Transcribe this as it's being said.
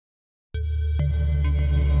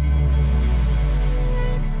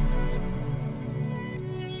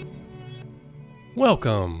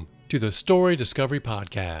Welcome to the Story Discovery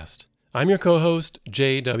Podcast. I'm your co-host,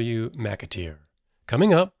 J.W. McAteer.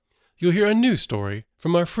 Coming up, you'll hear a new story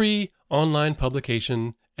from our free online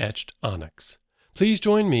publication, Etched Onyx. Please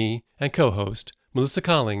join me and co-host Melissa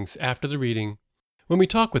Collings after the reading when we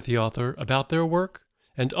talk with the author about their work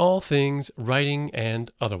and all things writing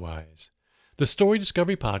and otherwise. The Story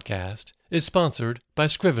Discovery Podcast is sponsored by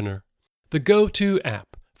Scrivener, the go-to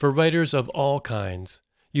app for writers of all kinds,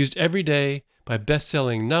 used every day by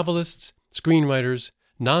best-selling novelists, screenwriters,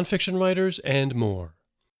 nonfiction writers, and more.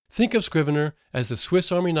 Think of Scrivener as the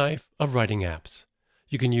Swiss Army knife of writing apps.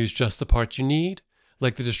 You can use just the parts you need,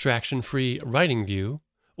 like the distraction-free writing view,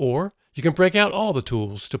 or you can break out all the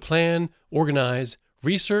tools to plan, organize,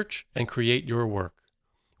 research, and create your work.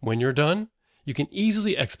 When you're done, you can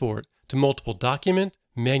easily export to multiple document,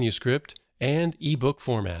 manuscript, and ebook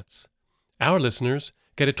formats. Our listeners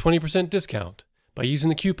get a 20% discount by using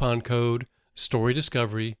the coupon code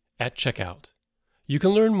StoryDiscovery at checkout. You can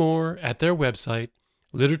learn more at their website,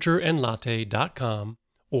 literatureandlatte.com,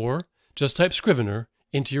 or just type Scrivener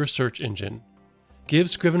into your search engine. Give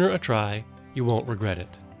Scrivener a try, you won't regret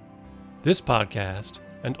it. This podcast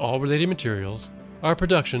and all related materials are a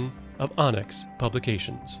production of Onyx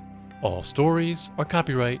Publications. All stories are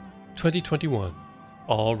copyright 2021,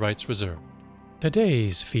 all rights reserved.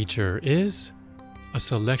 Today's feature is a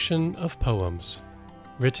selection of poems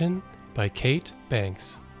written by Kate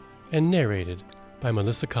Banks and narrated by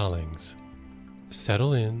Melissa Collings.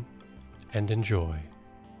 Settle in and enjoy.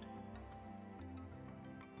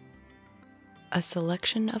 A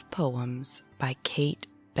selection of poems by Kate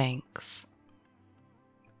Banks.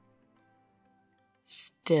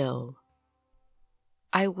 Still.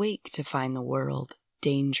 I wake to find the world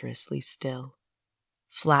dangerously still,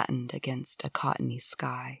 flattened against a cottony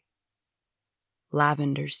sky.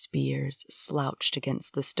 Lavender spears slouched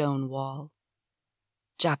against the stone wall.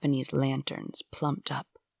 Japanese lanterns plumped up,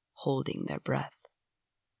 holding their breath.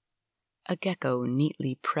 A gecko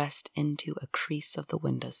neatly pressed into a crease of the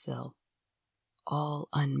windowsill, all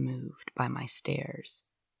unmoved by my stares.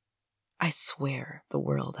 I swear the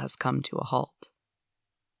world has come to a halt.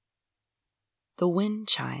 The wind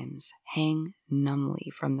chimes hang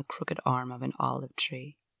numbly from the crooked arm of an olive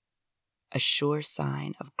tree, a sure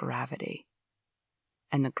sign of gravity,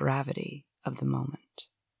 and the gravity of the moment.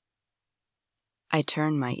 I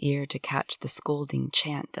turn my ear to catch the scolding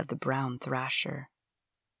chant of the brown thrasher.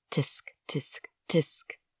 Tisk, tisk,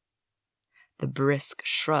 tisk. The brisk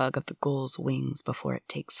shrug of the gull's wings before it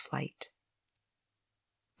takes flight.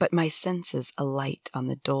 But my senses alight on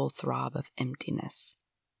the dull throb of emptiness,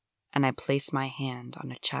 and I place my hand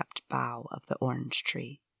on a chapped bough of the orange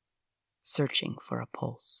tree, searching for a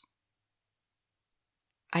pulse.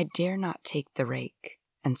 I dare not take the rake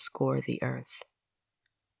and score the earth,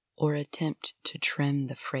 or attempt to trim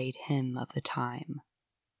the frayed hem of the thyme.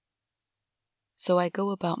 So I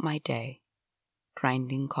go about my day,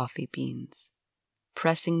 grinding coffee beans,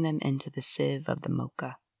 pressing them into the sieve of the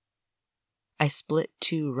mocha. I split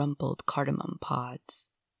 2 rumpled cardamom pods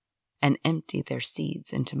and empty their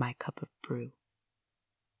seeds into my cup of brew.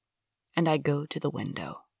 And I go to the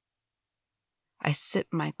window. I sip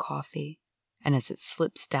my coffee, and as it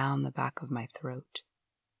slips down the back of my throat,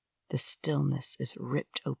 the stillness is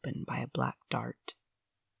ripped open by a black dart.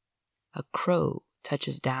 A crow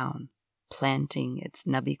touches down, planting its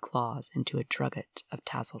nubby claws into a drugget of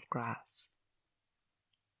tasseled grass.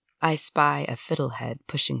 I spy a fiddlehead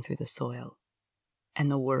pushing through the soil, and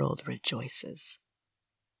the world rejoices.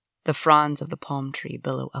 The fronds of the palm tree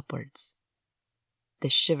billow upwards. The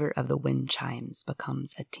shiver of the wind chimes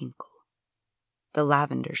becomes a tinkle. The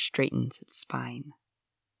lavender straightens its spine.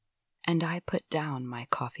 And I put down my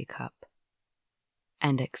coffee cup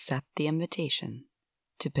and accept the invitation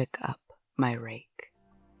to pick up my rake.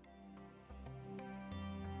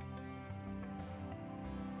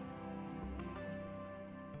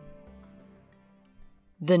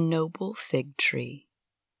 The Noble Fig Tree.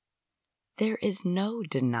 There is no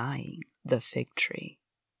denying the fig tree.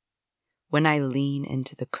 When I lean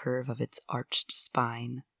into the curve of its arched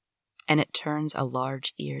spine, and it turns a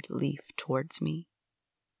large-eared leaf towards me,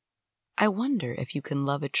 I wonder if you can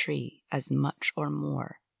love a tree as much or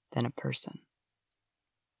more than a person.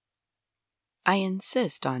 I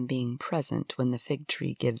insist on being present when the fig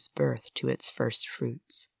tree gives birth to its first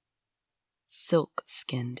fruits,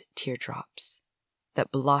 silk-skinned teardrops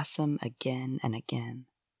that blossom again and again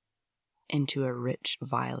into a rich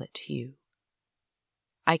violet hue.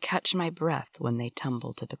 I catch my breath when they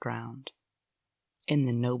tumble to the ground, in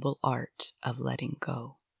the noble art of letting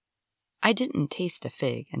go. I didn't taste a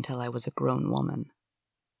fig until I was a grown woman.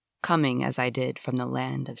 coming as I did from the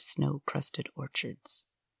land of snow-crusted orchards,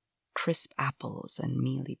 crisp apples and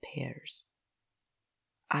mealy pears.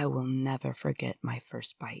 I will never forget my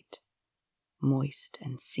first bite, moist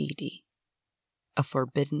and seedy, a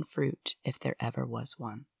forbidden fruit if there ever was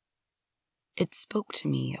one. It spoke to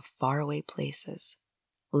me of faraway places,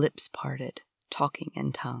 lips parted, talking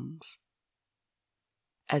in tongues.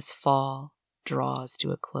 As fall draws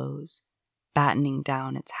to a close, battening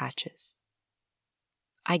down its hatches,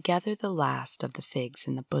 I gather the last of the figs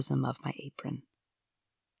in the bosom of my apron.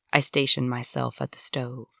 I station myself at the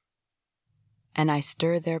stove, and I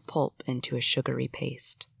stir their pulp into a sugary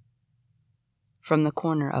paste. From the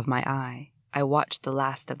corner of my eye, I watch the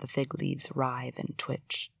last of the fig leaves writhe and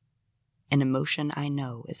twitch, an emotion I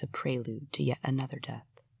know is a prelude to yet another death.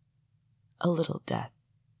 A little death,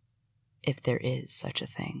 if there is such a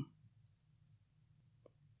thing.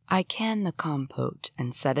 I can the compote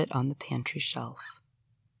and set it on the pantry shelf,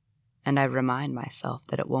 and I remind myself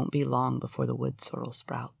that it won't be long before the wood sorrel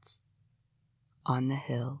sprouts. On the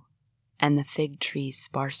hill, and the fig tree's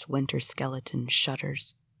sparse winter skeleton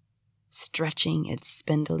shudders, stretching its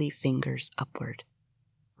spindly fingers upward,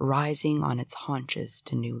 rising on its haunches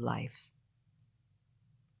to new life.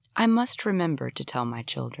 I must remember to tell my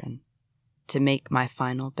children to make my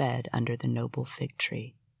final bed under the noble fig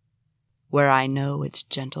tree, where I know its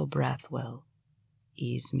gentle breath will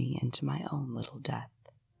ease me into my own little death.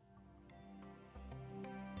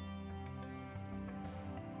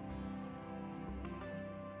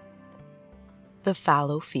 The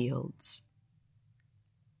fallow fields.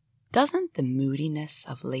 Doesn't the moodiness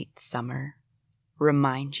of late summer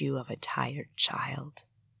remind you of a tired child,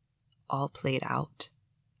 all played out,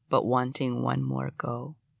 but wanting one more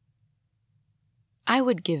go? I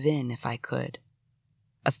would give in if I could.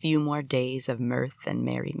 A few more days of mirth and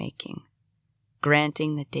merrymaking,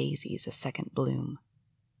 granting the daisies a second bloom,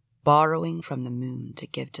 borrowing from the moon to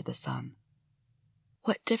give to the sun.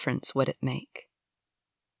 What difference would it make?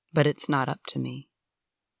 But it's not up to me.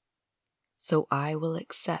 So I will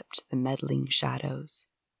accept the meddling shadows,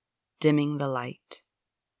 dimming the light,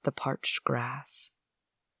 the parched grass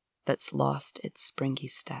that's lost its springy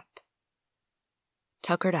step.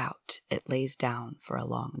 Tuckered out, it lays down for a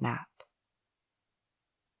long nap.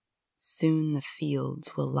 Soon the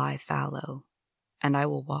fields will lie fallow, and I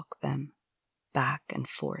will walk them back and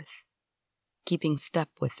forth, keeping step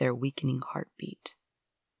with their weakening heartbeat,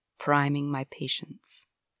 priming my patience,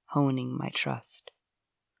 honing my trust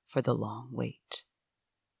for the long wait.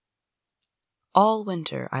 All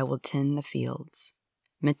winter I will tend the fields,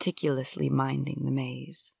 meticulously minding the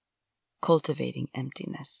maize, cultivating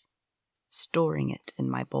emptiness, storing it in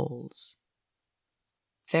my bowls.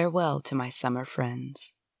 Farewell to my summer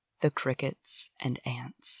friends, the crickets and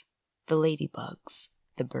ants, the ladybugs,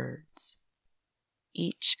 the birds.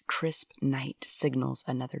 Each crisp night signals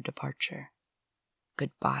another departure.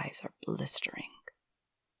 Goodbyes are blistering.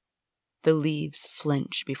 The leaves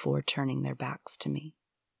flinch before turning their backs to me,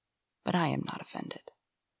 but I am not offended.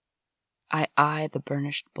 I eye the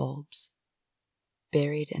burnished bulbs,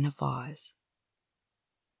 buried in a vase,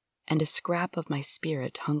 and a scrap of my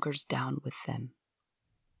spirit hunkers down with them.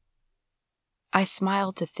 I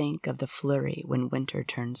smile to think of the flurry when winter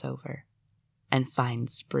turns over and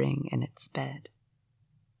finds spring in its bed.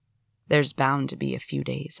 There's bound to be a few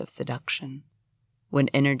days of seduction, when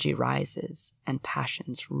energy rises and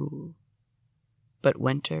passions rule. But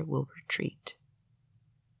winter will retreat.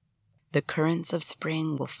 The currents of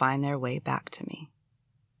spring will find their way back to me,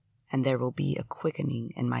 and there will be a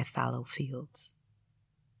quickening in my fallow fields,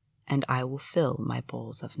 and I will fill my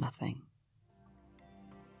bowls of nothing.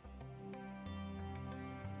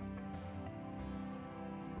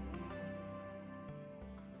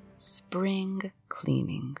 Spring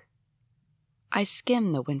cleaning. I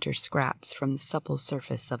skim the winter scraps from the supple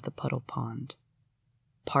surface of the puddle pond,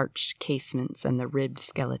 parched casements and the ribbed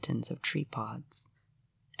skeletons of tree pods,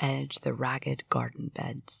 edge the ragged garden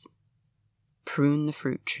beds, prune the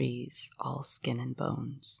fruit trees, all skin and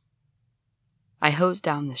bones. I hose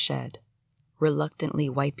down the shed, reluctantly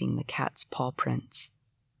wiping the cat's paw prints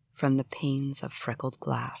from the panes of freckled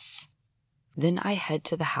glass. Then I head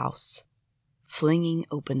to the house, flinging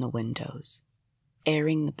open the windows,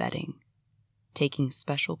 airing the bedding, taking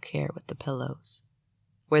special care with the pillows,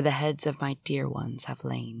 where the heads of my dear ones have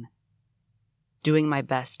lain, doing my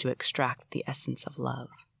best to extract the essence of love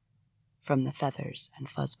from the feathers and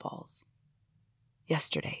fuzzballs.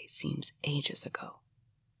 Yesterday seems ages ago.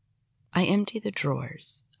 I empty the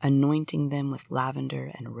drawers, anointing them with lavender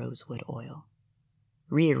and rosewood oil,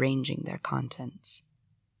 rearranging their contents,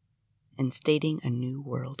 instating a new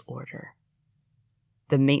world order.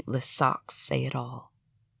 The mateless socks say it all.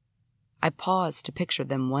 I pause to picture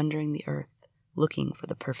them wandering the earth, looking for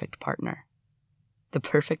the perfect partner. The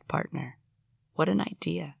perfect partner. What an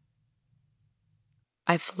idea.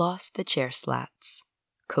 I floss the chair slats,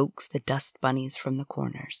 coax the dust bunnies from the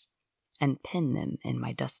corners, and pin them in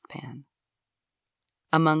my dustpan.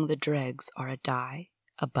 Among the dregs are a die,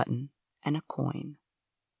 a button, and a coin.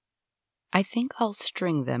 I think I'll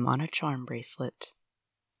string them on a charm bracelet.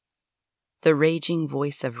 The raging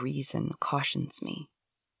voice of reason cautions me.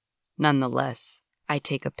 Nonetheless, I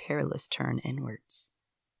take a perilous turn inwards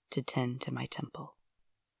to tend to my temple.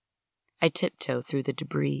 I tiptoe through the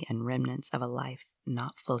debris and remnants of a life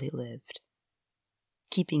not fully lived,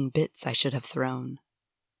 keeping bits I should have thrown,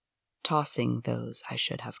 tossing those I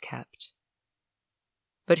should have kept.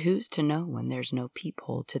 But who's to know when there's no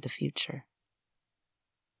peephole to the future?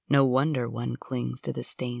 No wonder one clings to the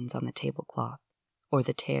stains on the tablecloth or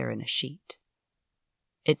the tear in a sheet.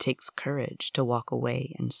 It takes courage to walk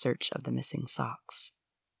away in search of the missing socks.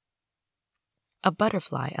 A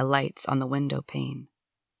butterfly alights on the window pane,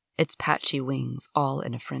 its patchy wings all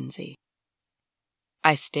in a frenzy.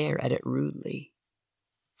 I stare at it rudely,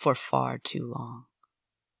 for far too long.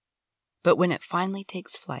 But when it finally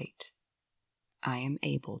takes flight, I am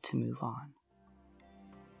able to move on.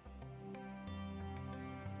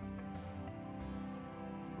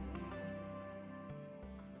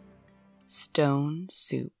 Stone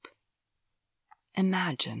soup.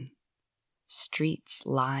 Imagine streets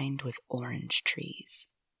lined with orange trees.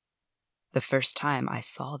 The first time I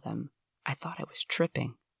saw them, I thought I was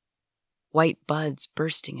tripping. White buds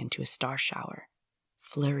bursting into a star shower,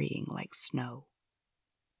 flurrying like snow.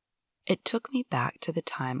 It took me back to the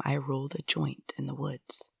time I rolled a joint in the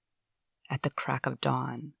woods, at the crack of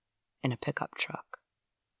dawn, in a pickup truck.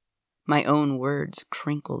 My own words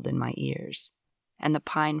crinkled in my ears, and the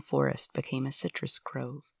pine forest became a citrus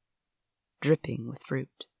grove, dripping with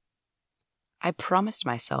fruit. I promised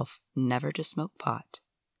myself never to smoke pot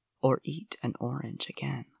or eat an orange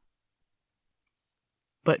again.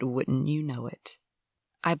 But wouldn't you know it,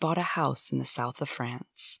 I bought a house in the south of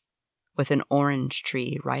France, with an orange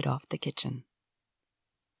tree right off the kitchen.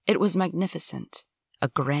 It was magnificent, a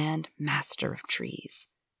grand master of trees,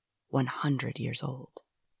 100 years old.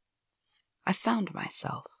 I found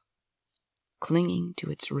myself, clinging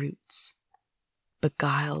to its roots,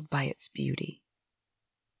 beguiled by its beauty,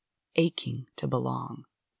 aching to belong.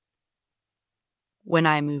 When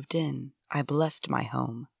I moved in, I blessed my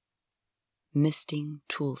home, misting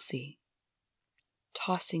tulsi,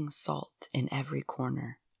 tossing salt in every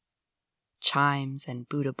corner, chimes and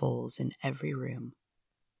Buddha bowls in every room,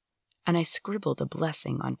 and I scribbled a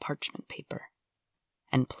blessing on parchment paper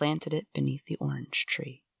and planted it beneath the orange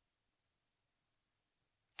tree.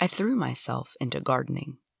 I threw myself into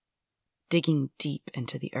gardening, digging deep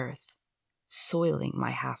into the earth, soiling my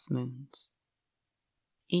half-moons,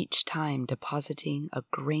 each time depositing a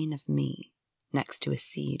grain of me next to a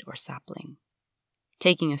seed or sapling,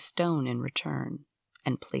 taking a stone in return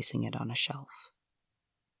and placing it on a shelf.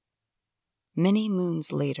 Many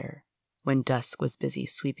moons later, when dusk was busy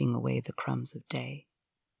sweeping away the crumbs of day,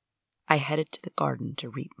 I headed to the garden to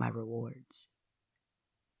reap my rewards.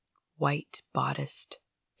 White-bodiced,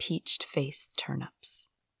 peached-faced turnips,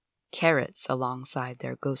 carrots alongside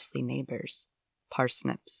their ghostly neighbors,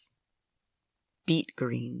 parsnips, beet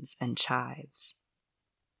greens and chives.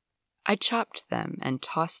 I chopped them and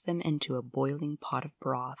tossed them into a boiling pot of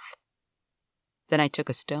broth. Then I took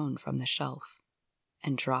a stone from the shelf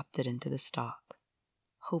and dropped it into the stock,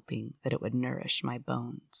 hoping that it would nourish my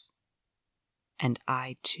bones. And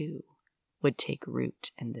I, too, would take root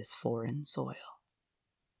in this foreign soil.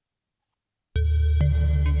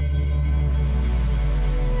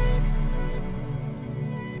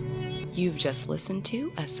 You've just listened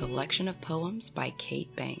to a selection of poems by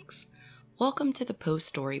Kate Banks. Welcome to the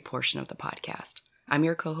post-story portion of the podcast. I'm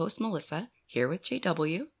your co-host, Melissa, here with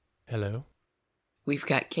JW. Hello. We've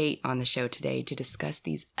got Kate on the show today to discuss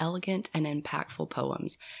these elegant and impactful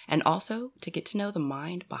poems, and also to get to know the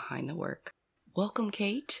mind behind the work. Welcome,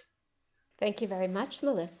 Kate. Thank you very much,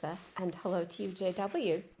 Melissa, and hello to you,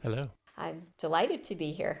 JW. Hello. I'm delighted to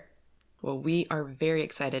be here. Well, we are very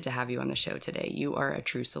excited to have you on the show today. You are a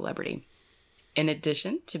true celebrity. In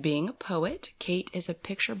addition to being a poet, Kate is a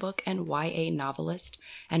picture book and YA novelist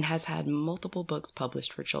and has had multiple books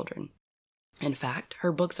published for children. In fact,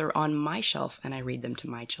 her books are on my shelf and I read them to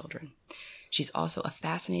my children. She's also a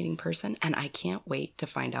fascinating person and I can't wait to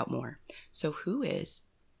find out more. So who is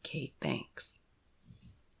Kate Banks?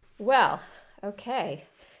 Well, okay.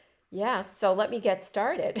 Yeah, so let me get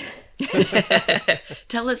started.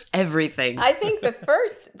 Tell us everything. I think the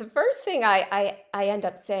first thing I end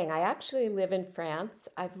up saying, I actually live in France.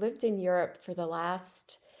 I've lived in Europe for the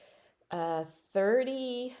last uh,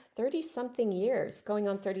 30 something years, going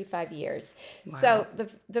on 35 years. Wow. So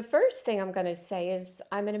the first thing I'm going to say is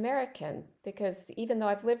I'm an American because even though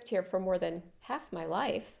I've lived here for more than half my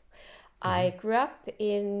life, Hmm. I grew up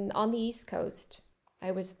on the East Coast.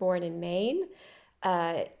 I was born in Maine,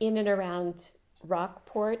 in and around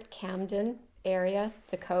Rockport, Camden area,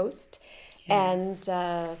 the coast, Yeah.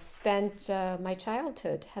 and spent my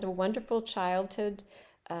childhood. Had a wonderful childhood,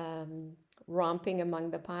 um, romping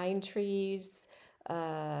among the pine trees,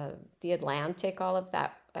 the Atlantic, all of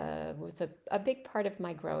that was a big part of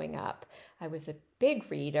my growing up. I was a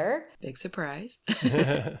big reader, Big surprise.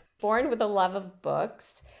 born with a love of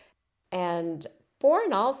books, and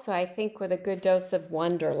born also, I think, with a good dose of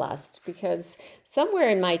wanderlust because somewhere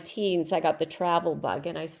in my teens, I got the travel bug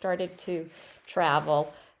and I started to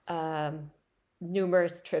travel, um,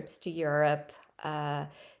 numerous trips to Europe,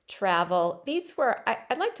 travel. These were,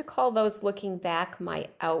 I'd like to call those, looking back, my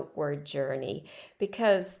outward journey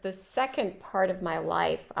because the second part of my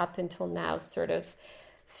life up until now sort of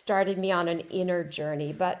started me on an inner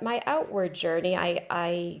journey. But my outward journey,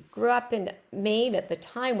 I grew up in Maine at the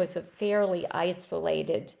time, was a fairly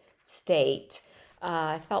isolated state.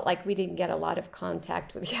 I felt like we didn't get a lot of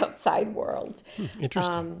contact with the outside world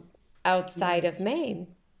Interesting. um, outside of Yes. Maine.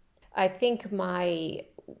 I think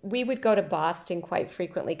we would go to Boston quite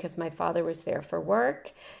frequently because my father was there for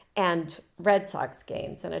work and Red Sox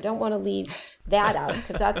games. And I don't want to leave that out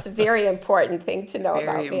because that's a very important thing to know Very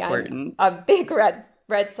about me. I'm a important. big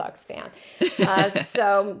Red Sox fan.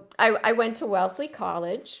 So I went to Wellesley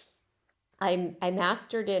College. I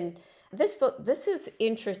mastered in this. So this is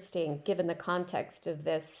interesting given the context of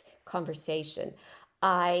this conversation.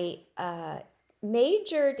 I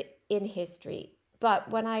majored in history, but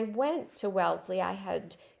when I went to Wellesley, I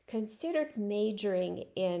had considered majoring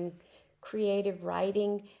in creative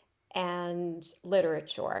writing and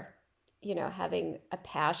literature, having a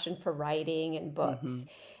passion for writing and Hmm. books.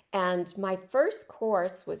 And my first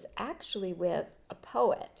course was actually with a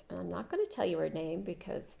poet. And I'm not going to tell you her name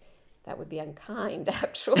because that would be unkind,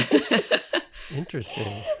 actually.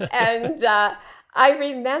 Interesting. And I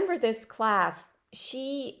remember this class.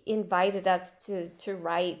 She invited us to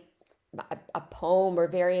write a poem or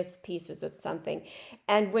various pieces of something.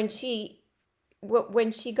 And when she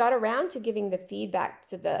got around to giving the feedback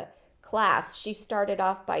to the class, she started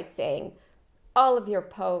off by saying, "All of your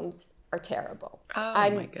poems are terrible. Oh my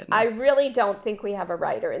I goodness. really don't think we have a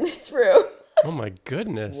writer in this room." Oh my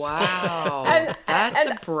goodness. Wow. and That's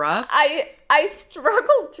and abrupt. I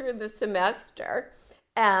struggled through the semester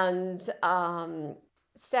and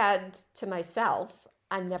said to myself,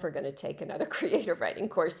 I'm never going to take another creative writing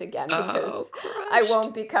course again Oh, because I crushed.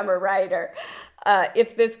 won't become a writer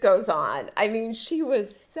if this goes on. I mean, she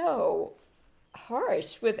was so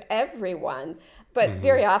harsh with everyone. But Hmm.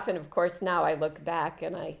 very often, of course, now I look back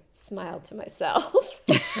and I smile to myself.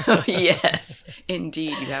 Yes,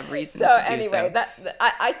 indeed, you have reason So to do anyway, so.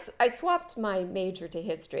 I swapped my major to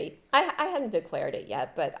history. I hadn't declared it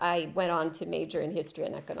yet, but I went on to major in history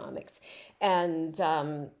and economics, and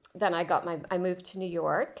then I moved to New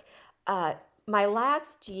York. Uh, my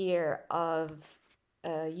last year of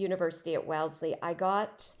university at Wellesley, I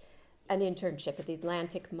got an internship at the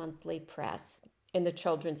Atlantic Monthly Press in the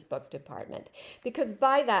children's book department because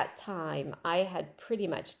by that time I had pretty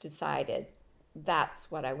much decided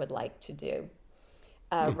that's what I would like to do,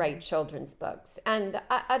 write children's books. And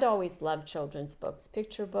I'd always loved children's books,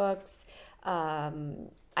 picture books.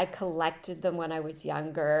 I collected them when I was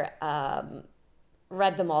younger,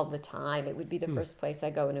 read them all the time. It would be the first place I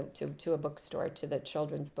go to a bookstore, to the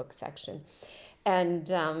children's book section. And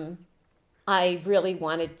I really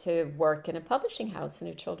wanted to work in a publishing house in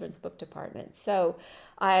a children's book department. So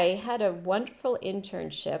I had a wonderful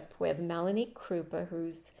internship with Melanie Krupa,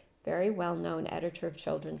 who's very well-known editor of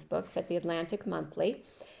children's books at the Atlantic Monthly.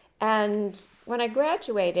 And when I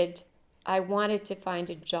graduated, I wanted to find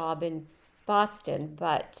a job in Boston,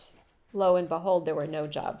 but lo and behold, there were no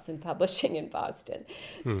jobs in publishing in Boston.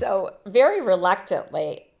 So very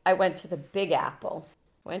reluctantly, I went to the Big Apple,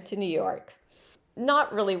 went to New York,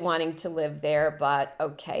 not really wanting to live there, but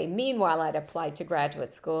okay. Meanwhile, I'd applied to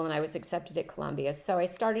graduate school and I was accepted at Columbia. So I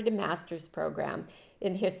started a master's program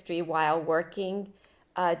in history while working,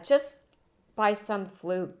 just by some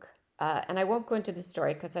fluke. And I won't go into the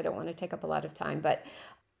story because I don't want to take up a lot of time, but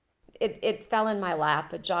it fell in my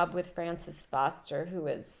lap, a job with Frances Foster, who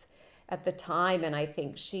is at the time, and I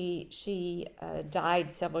think she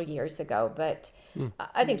died several years ago. But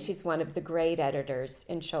I think she's one of the great editors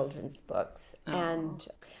in children's books, and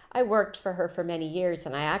I worked for her for many years,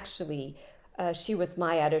 and I actually she was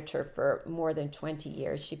my editor for more than 20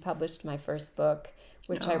 years. She published my first book,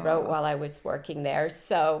 which I wrote while I was working there.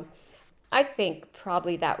 So I think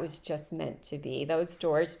probably that was just meant to be. Those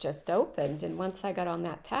doors just opened, and once I got on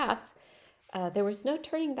that path, there was no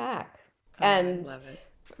turning back. And I love it.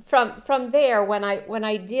 From there, when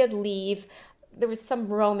I did leave, there was some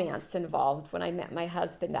romance involved when I met my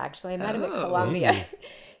husband. Actually, I met him at Columbia.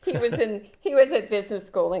 He was at business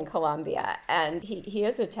school in Columbia, and he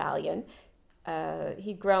is Italian.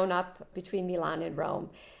 He'd grown up between Milan and Rome,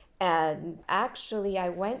 and actually, I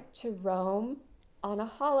went to Rome on a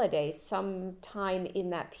holiday sometime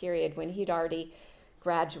in that period when he'd already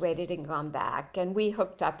graduated and gone back, and we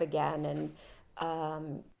hooked up again.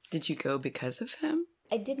 And did you go because of him?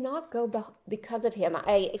 I did not go because of him.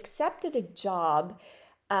 I accepted a job.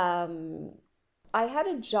 I had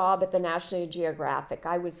a job at the National Geographic.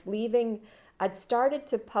 I was leaving. I'd started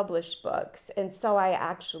to publish books, and so I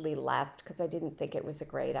actually left because I didn't think it was a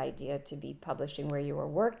great idea to be publishing where you were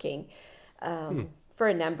working for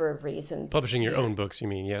a number of reasons. Publishing your own books, you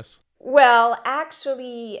mean, yes? Well,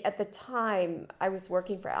 actually, at the time, I was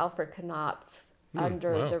working for Alfred Knopf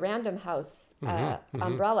under the Random House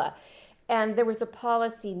umbrella. And there was a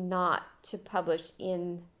policy not to publish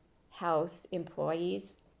in-house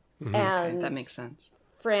employees. And Okay, that makes sense.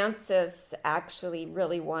 Francis actually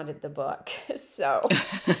really wanted the book. So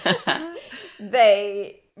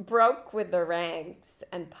they broke with the ranks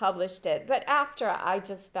and published it. But after, I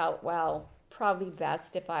just felt, well, probably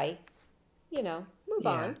best if I, move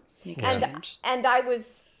on. And I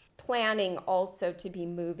was planning also to be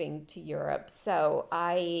moving to Europe. So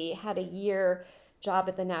I had a year job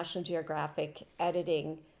at the National Geographic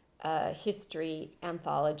editing history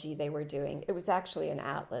anthology they were doing. It was actually an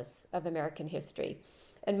atlas of American history.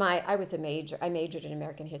 And I majored in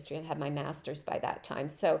American history and had my master's by that time.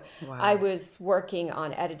 So I was working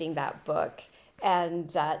on editing that book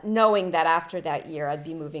and knowing that after that year I'd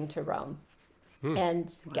be moving to Rome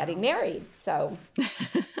and getting married. So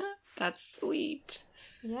that's sweet.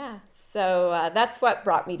 Yeah. So that's what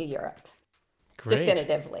brought me to Europe. Great.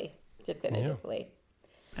 Definitively.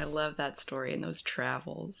 I love that story and those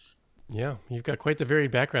travels. Yeah, you've got quite the varied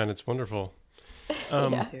background. It's wonderful.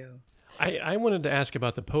 Yeah. I wanted to ask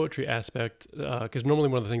about the poetry aspect, because normally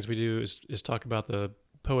one of the things we do is talk about the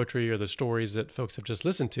poetry or the stories that folks have just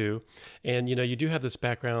listened to. And, you do have this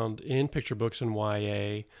background in picture books and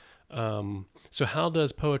YA. So how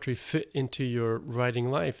does poetry fit into your writing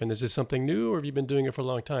life? And is this something new, or have you been doing it for a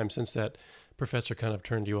long time since that professor kind of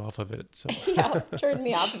turned you off of it? So. Yeah, turned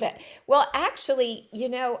me off of it. Well, actually,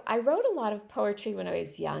 I wrote a lot of poetry when I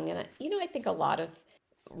was young. And, I think a lot of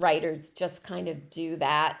writers just kind of do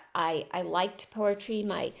that. I liked poetry.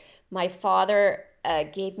 My father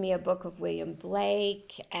gave me a book of William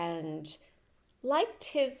Blake and liked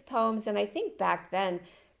his poems. And I think back then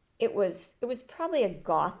it was probably a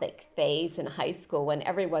Gothic phase in high school when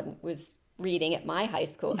everyone was reading at my high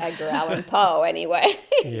school Edgar Allan Poe anyway.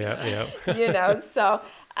 Yeah. So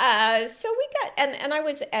we got, and I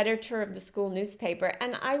was editor of the school newspaper,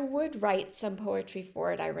 and I would write some poetry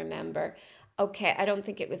for it, I remember. Okay, I don't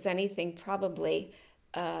think it was anything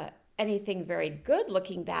very good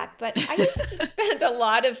looking back, but I used to spend a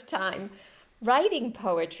lot of time writing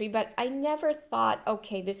poetry, but I never thought,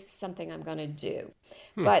 okay, this is something I'm going to do.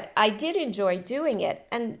 But I did enjoy doing it.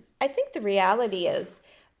 And I think the reality is,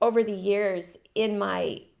 over the years in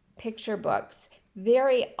my picture books,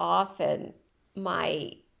 very often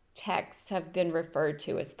my texts have been referred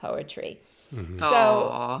to as poetry.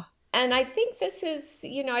 So, and I think this is,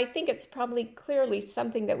 I think it's probably clearly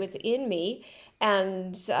something that was in me,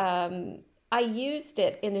 and I used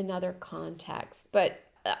it in another context. But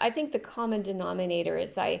I think the common denominator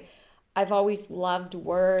is I've always loved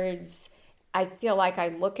words. I feel like I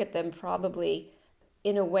look at them probably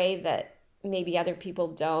in a way that maybe other people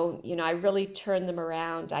don't. I really turn them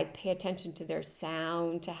around. I pay attention to their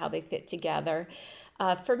sound, to how they fit together.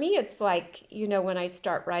 For me, it's like, when I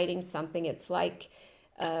start writing something, it's like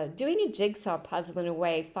doing a jigsaw puzzle in a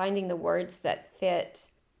way, finding the words that fit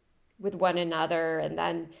with one another, and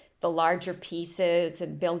then the larger pieces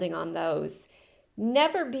and building on those,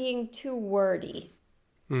 never being too wordy.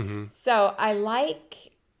 So I like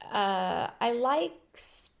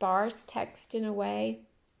sparse text in a way.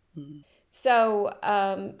 So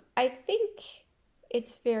I think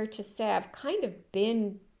it's fair to say I've kind of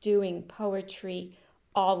been doing poetry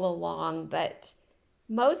all along, but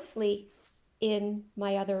mostly in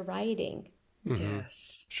my other writing.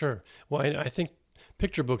 Yes. Sure. Well, I think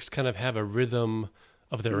picture books kind of have a rhythm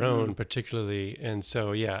of their own, particularly. And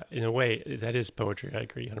so, yeah, in a way, that is poetry. I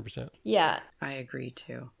agree 100%. Yeah. I agree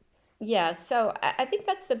too. Yeah, so I think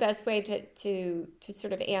that's the best way to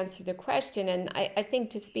sort of answer the question. And I think,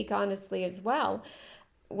 to speak honestly as well,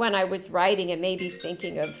 when I was writing and maybe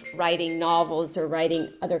thinking of writing novels or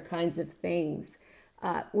writing other kinds of things,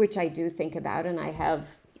 which I do think about, and I have,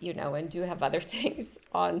 and do have other things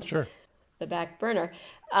on Sure. the back burner.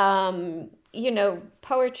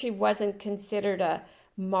 Poetry wasn't considered a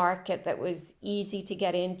market that was easy to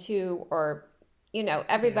get into, or,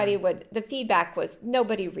 everybody the feedback was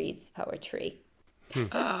nobody reads poetry.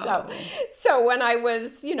 So when I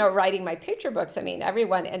was, writing my picture books, I mean,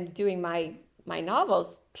 everyone, and doing my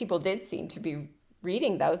novels, people did seem to be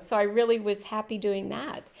reading those. So I really was happy doing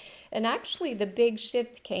that. And actually, the big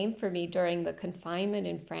shift came for me during the confinement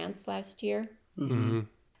in France last year.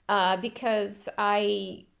 Because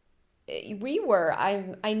I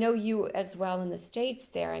know you as well in the States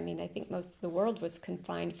there. I mean, I think most of the world was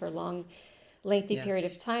confined for a long, lengthy period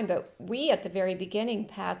of time. But we, at the very beginning,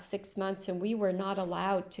 passed 6 months, and we were not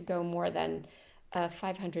allowed to go more than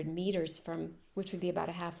 500 meters from, which would be about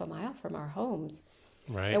a half a mile from our homes.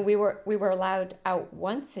 Right. And we were allowed out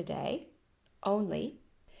once a day only.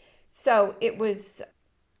 So it was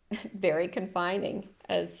very confining,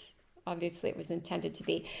 as obviously it was intended to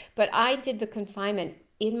be. But I did the confinement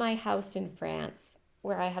in my house in France,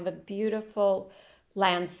 where I have a beautiful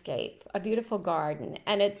landscape, a beautiful garden.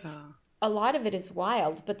 And a lot of it is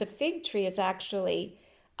wild, but the fig tree is actually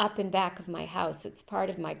up in back of my house. It's part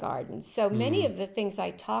of my garden. So many of the things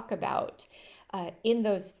I talk about in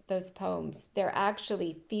those poems, they're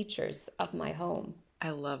actually features of my home. I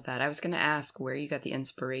love that. I was going to ask where you got the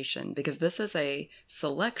inspiration, because this is a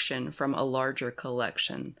selection from a larger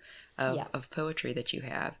collection of poetry that you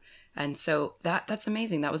have. And so that's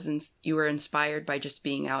amazing. That was you were inspired by just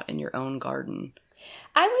being out in your own garden.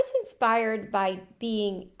 I was inspired by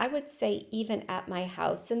being, I would say, even at my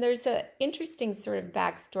house. And there's an interesting sort of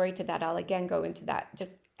backstory to that. I'll again go into that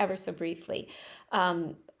just ever so briefly.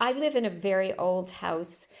 I live in a very old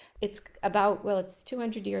house. It's it's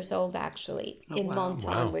 200 years old, actually, in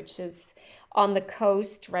Montagne, which is on the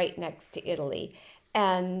coast right next to Italy.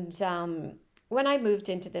 And when I moved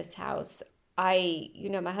into this house, my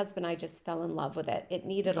husband and I just fell in love with it. It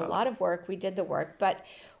needed a lot of work. We did the work. But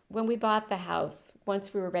when we bought the house,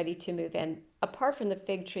 once we were ready to move in, apart from the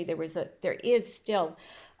fig tree, there is still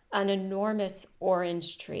an enormous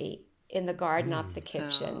orange tree in the garden off the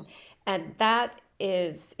kitchen. And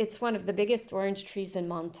it's one of the biggest orange trees in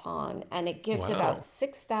Montagne, and it gives about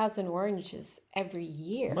 6,000 oranges every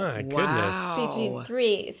year. My goodness. Between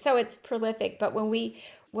 3. So it's prolific. But when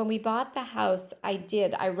we bought the house,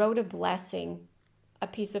 I wrote a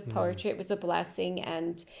piece of poetry. It was a blessing,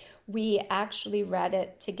 and we actually read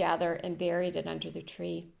it together and buried it under the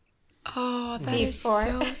tree. Oh, that is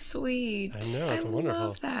so sweet. I know, it's wonderful. I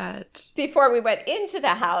love that. Before we went into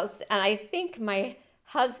the house, and I think my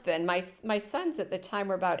husband, my sons at the time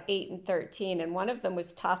were about 8 and 13, and one of them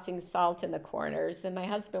was tossing salt in the corners, and my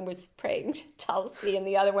husband was praying to Tulsi, and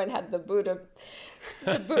the other one had the Buddha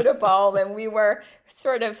bowl, and we were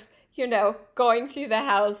sort of, going through the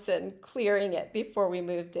house and clearing it before we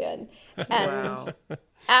moved in. And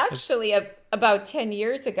actually, about 10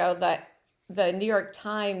 years ago, the New York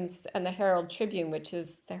Times and the Herald Tribune,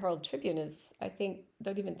 the Herald Tribune is,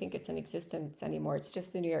 don't even think it's in existence anymore. It's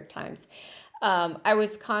just the New York Times. I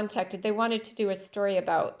was contacted. They wanted to do a story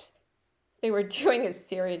they were doing a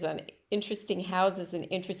series on interesting houses and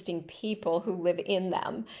interesting people who live in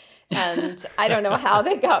them. And I don't know how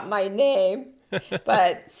they got my name,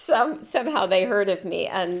 but somehow they heard of me.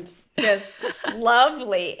 And this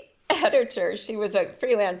lovely editor, she was a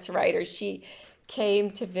freelance writer, she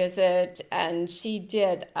came to visit, and she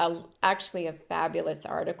did actually a fabulous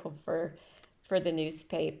article for the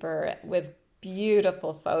newspaper with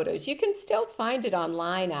beautiful photos. You can still find it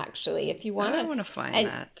online, actually, if you want. I want to find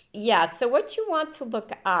that. Yeah, so what you want to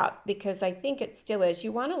look up, because I think it still is,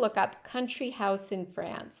 you want to look up Country House in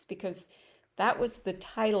France, because that was the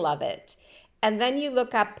title of it. And then you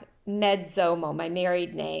look up Medzomo, my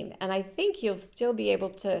married name, and I think you'll still be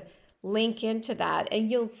able to link into that,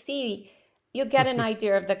 and you'll get an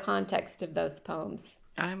idea of the context of those poems.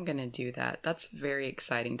 I'm going to do that. That's very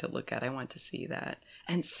exciting to look at. I want to see that.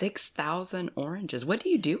 And 6,000 oranges. What do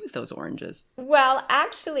you do with those oranges? Well,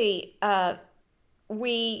 actually, of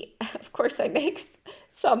course, I make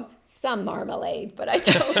some marmalade, but I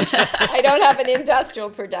don't have an industrial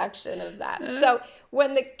production of that. So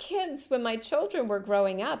when my children were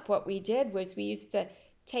growing up, what we did was we used to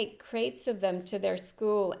take crates of them to their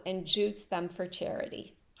school and juice them for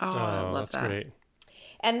charity. Oh, I love that's that. great.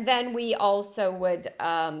 And then we also would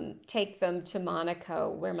take them to Monaco,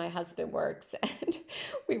 where my husband works, and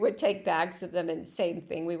we would take bags of them, and same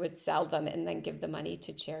thing, we would sell them and then give the money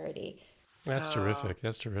to charity. That's terrific.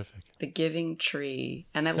 That's terrific. The giving tree.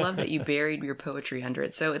 And I love that you buried your poetry under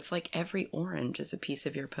it. So it's like every orange is a piece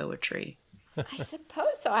of your poetry. I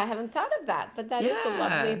suppose so. I haven't thought of that, but that is a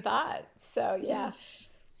lovely thought. So, yeah. Yes.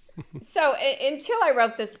 So until I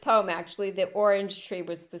wrote this poem, actually, the orange tree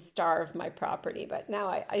was the star of my property. But now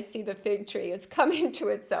I see the fig tree has come into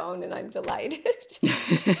its own, and I'm delighted.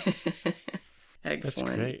 Excellent. That's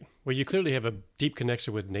great. Well, you clearly have a deep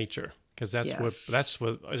connection with nature, because that's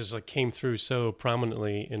what just like came through so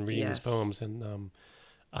prominently in reading these poems, and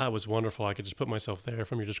it was wonderful. I could just put myself there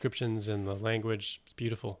from your descriptions and the language. It's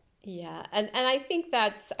beautiful. Yeah, and I think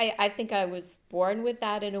I think I was born with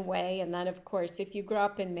that in a way. And then, of course, if you grew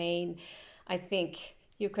up in Maine, I think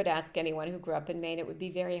you could ask anyone who grew up in Maine, it would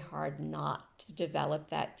be very hard not to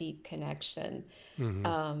develop that deep connection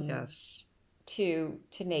to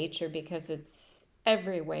nature, because it's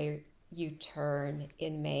everywhere you turn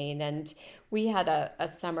in Maine. And we had a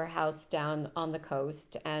summer house down on the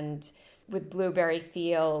coast, and with blueberry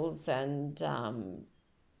fields and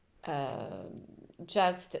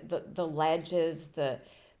just the ledges, the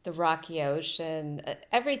rocky ocean,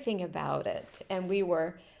 everything about it. And we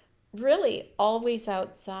were really always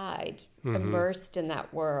outside, immersed in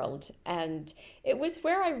that world. And it was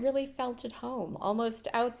where I really felt at home, almost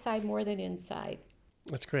outside more than inside.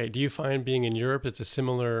 That's great. Do you find being in Europe, it's a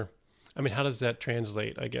similar, I mean, how does that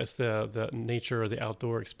translate, I guess, the nature or the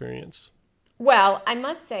outdoor experience? Well, I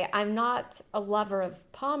must say, I'm not a lover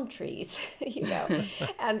of palm trees,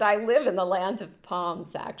 and I live in the land of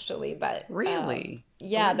palms, actually. But really,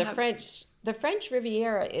 the French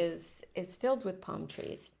Riviera is filled with palm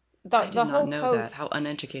trees. I did not know that. How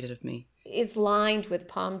uneducated of me. Is lined with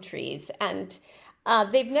palm trees, and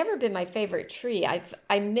they've never been my favorite tree.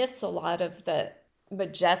 I miss a lot of the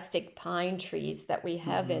majestic pine trees that we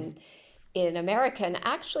have in America, and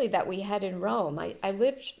actually that we had in Rome. I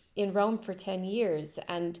lived in Rome for 10 years,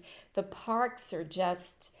 and the parks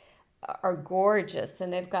are gorgeous,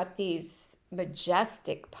 and they've got these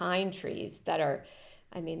majestic pine trees that are,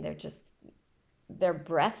 I mean, they're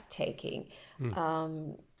breathtaking.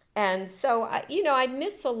 And so, I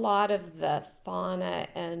miss a lot of the fauna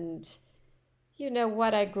and,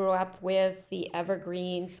 what I grew up with, the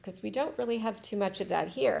evergreens, because we don't really have too much of that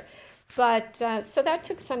here. But so that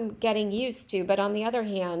took some getting used to. But on the other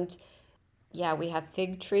hand, we have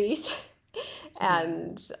fig trees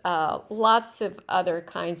and lots of other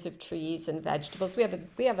kinds of trees and vegetables. We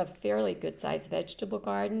have a fairly good sized vegetable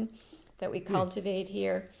garden that we cultivate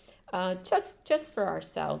here, just for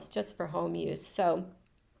ourselves, just for home use. So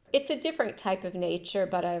it's a different type of nature,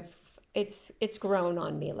 but it's grown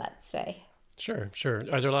on me, let's say. Sure.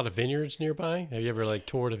 Are there a lot of vineyards nearby? Have you ever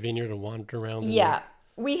toured a vineyard and wandered around?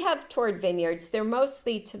 We have toured vineyards. They're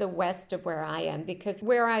mostly to the west of where I am, because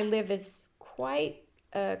where I live is quite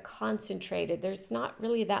concentrated. There's not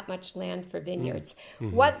really that much land for vineyards.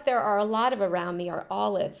 What there are a lot of around me are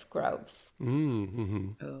olive groves.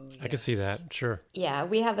 I can see that, sure. Yeah,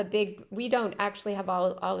 we don't actually have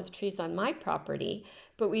olive trees on my property,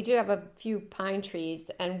 but we do have a few pine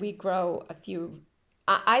trees, and we grow a few.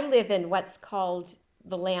 I live in what's called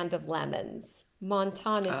the land of lemons.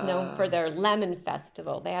 Montagne is known for their lemon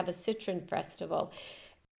festival. They have a citron festival.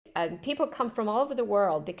 And people come from all over the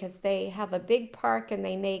world because they have a big park, and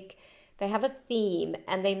they have a theme,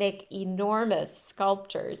 and they make enormous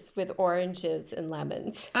sculptures with oranges and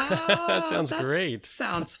lemons. That sounds great.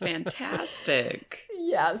 Sounds fantastic.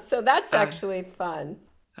 Yeah, so that's actually fun.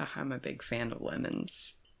 I'm a big fan of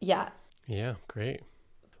lemons. Yeah. Yeah, great.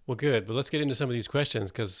 Well, good. But let's get into some of these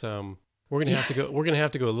questions, because we're gonna have to go. We're gonna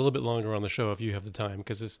have to go a little bit longer on the show if you have the time,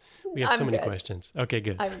 because we have so many questions. Okay,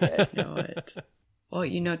 good. I'm good. Know it.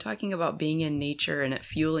 Well, talking about being in nature and it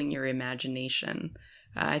fueling your imagination,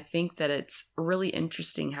 I think that it's really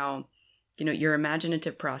interesting how, your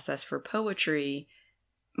imaginative process for poetry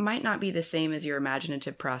might not be the same as your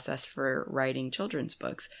imaginative process for writing children's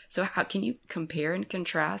books. So how can you compare and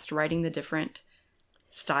contrast writing the different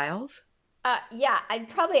styles? I'm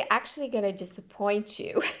probably actually going to disappoint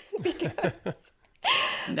you because,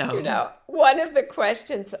 one of the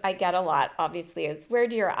questions I get a lot, obviously, is where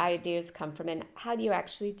do your ideas come from and how do you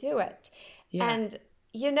actually do it? Yeah. And,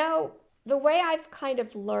 the way I've kind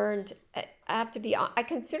of learned, I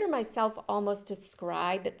consider myself almost a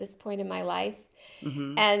scribe at this point in my life.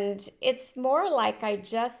 And it's more like I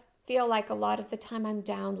just feel like a lot of the time I'm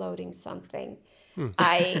downloading something.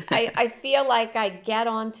 I feel like I get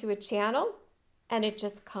onto a channel and it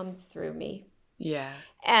just comes through me. Yeah.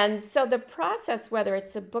 And so the process, whether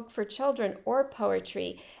it's a book for children or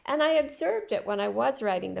poetry, and I observed it when I was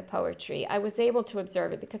writing the poetry, I was able to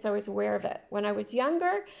observe it because I was aware of it. When I was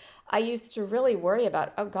younger, I used to really worry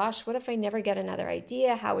about, oh gosh, what if I never get another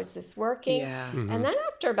idea? How is this working? Yeah. And then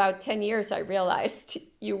after about 10 years, I realized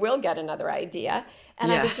you will get another idea.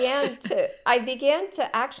 And Yeah. I began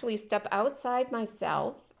to actually step outside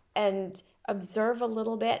myself and observe a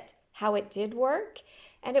little bit how it did work.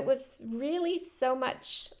 And it was really so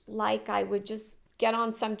much like I would just get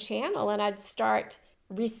on some channel and I'd start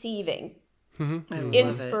receiving I love it.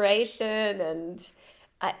 inspiration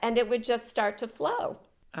and it would just start to flow.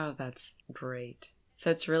 Oh, that's great.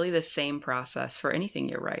 So it's really the same process for anything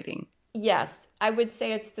you're writing. Yes, I would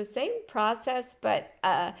say it's the same process, but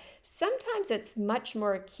sometimes it's much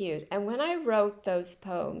more acute. And when I wrote those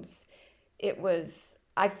poems,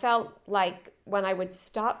 I felt like when I would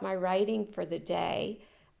stop my writing for the day,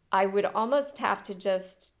 I would almost have to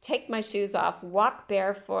just take my shoes off, walk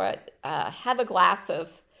barefoot, have a glass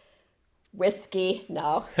of whiskey,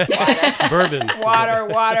 no, Bourbon.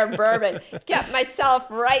 water, bourbon, get myself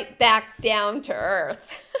right back down to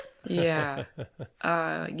earth. Yeah.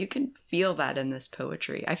 You can feel that in this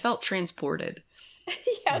poetry. I felt transported. Yes,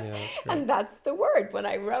 Yeah, that's great. and that's the word. When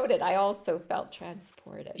I wrote it, I also felt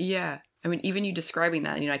transported. Yeah. I mean, even you describing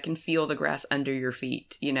that, I can feel the grass under your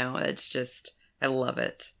feet. It's just, I love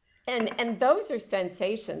it. And those are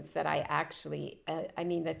sensations that I actually,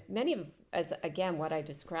 that many of, as again, what I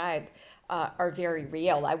described are very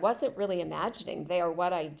real. I wasn't really imagining. They are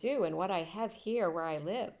what I do and what I have here where I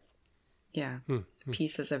live. Yeah.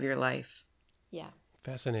 Pieces of your life. Yeah.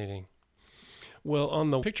 Fascinating. Well,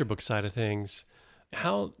 on the picture book side of things,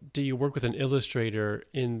 how do you work with an illustrator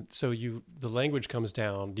the language comes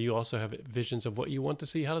down? Do you also have visions of what you want to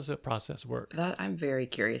see? How does that process work? I'm very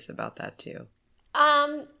curious about that too.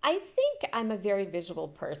 I think I'm a very visual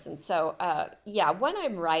person. So, when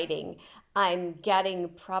I'm writing, I'm getting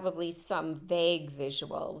probably some vague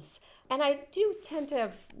visuals. And I do tend to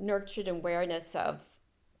have nurtured awareness of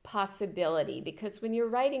possibility because when you're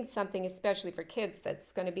writing something, especially for kids,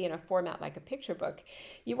 that's going to be in a format like a picture book,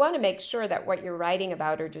 you want to make sure that what you're writing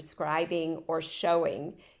about or describing or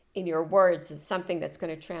showing in your words is something that's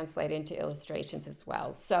going to translate into illustrations as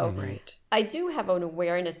well. So Right. I do have an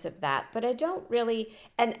awareness of that, but I don't really,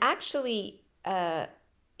 and actually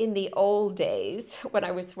in the old days when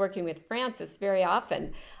I was working with Francis, very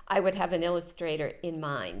often I would have an illustrator in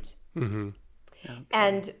mind. Mm-hmm. Okay.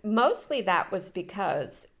 And mostly that was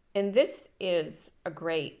because, and this is a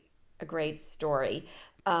great story.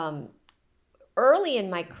 Early in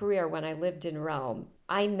my career, when I lived in Rome,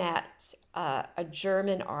 I met a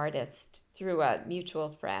German artist through a mutual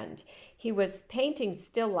friend. He was painting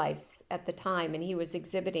still lifes at the time, and he was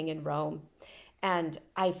exhibiting in Rome. And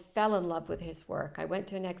I fell in love with his work. I went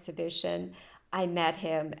to an exhibition, I met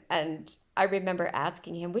him, and I remember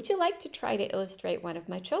asking him, would you like to try to illustrate one of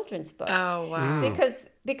my children's books? Oh, wow.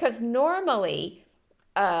 Because normally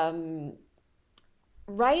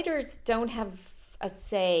writers don't have a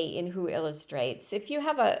say in who illustrates. If you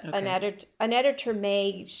have an editor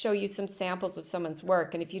may show you some samples of someone's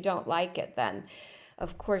work, and if you don't like it, then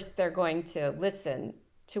of course they're going to listen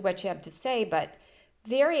to what you have to say. But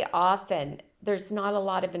very often there's not a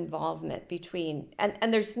lot of involvement between,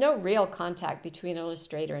 and there's no real contact between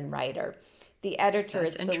illustrator and writer. The editor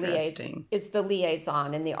is the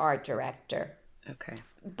liaison and the art director. Okay.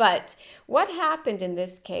 But what happened in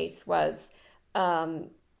this case was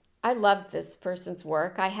I loved this person's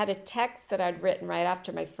work. I had a text that I'd written right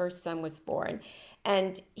after my first son was born,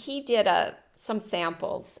 and he did some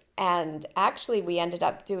samples, and actually we ended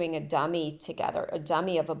up doing a dummy together, a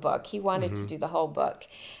dummy of a book. He wanted to do the whole book,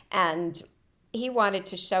 and he wanted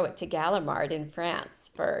to show it to Gallimard in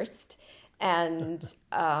France first, and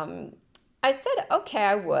I said, okay,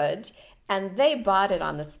 I would. And they bought it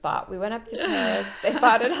on the spot. We went up to Paris. They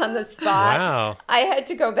bought it on the spot. Wow. I had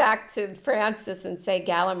to go back to Frances and say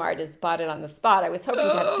Gallimard has bought it on the spot. I was hoping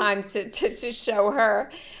to have time to show her.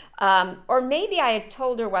 Or maybe I had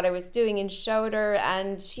told her what I was doing and showed her,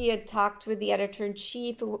 and she had talked with the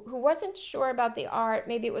editor-in-chief who wasn't sure about the art.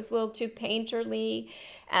 Maybe it was a little too painterly,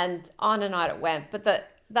 and on it went. But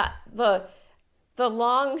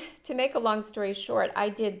to make a long story short, I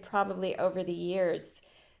did probably over the years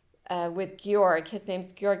with Georg, his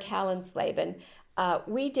name's Georg Hallensleben.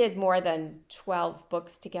 We did more than 12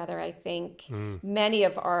 books together, I think. Many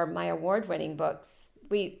of my award-winning books,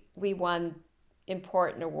 we won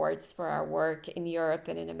important awards for our work in Europe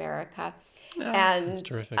and in America. That's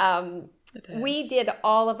terrific. we did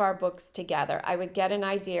all of our books together. I would get an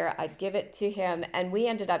idea, I'd give it to him, and we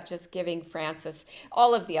ended up just giving Frances,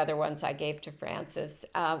 all of the other ones I gave to Frances.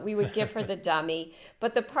 We would give her the dummy.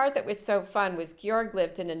 But the part that was so fun was Georg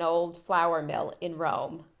lived in an old flour mill in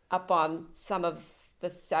Rome, up on some of the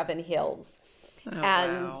 7 hills. Oh,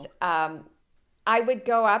 And wow. I would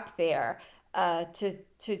go up there to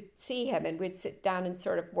see him, and we'd sit down and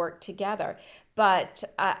sort of work together. But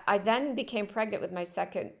I then became pregnant with my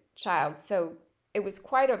second child, so it was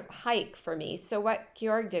quite a hike for me. So what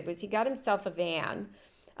Georg did was he got himself a van,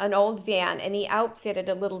 an old van, and he outfitted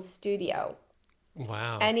a little studio.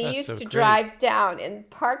 Wow. And he that's used so to great. drive down and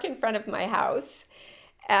park in front of my house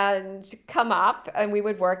and come up, and we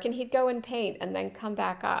would work, and he'd go and paint and then come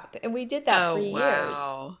back up. And we did that Oh, for years.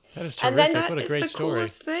 wow. That is And then terrific. That What a is great the story.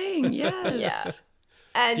 coolest thing. Yes. Yeah. Do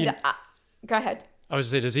And you- go ahead. I was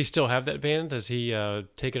going to say, does he still have that van? Does he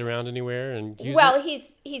take it around anywhere and use Well, it?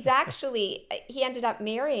 he's actually he ended up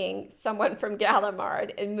marrying someone from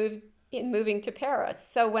Gallimard and moving to Paris.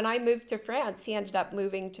 So when I moved to France, he ended up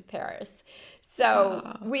moving to Paris.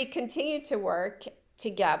 So we continued to work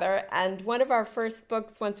together, and one of our first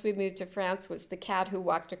books once we moved to France was The Cat Who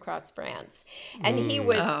Walked Across France. And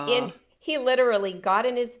he literally got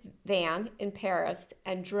in his van in Paris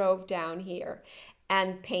and drove down here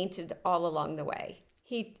and painted all along the way.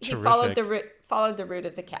 He followed the route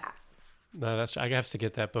of the cat. No, I have to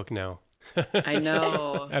get that book now. I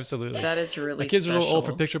know. Absolutely. That is really My kids are a little old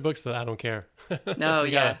for special. picture books, but I don't care. No,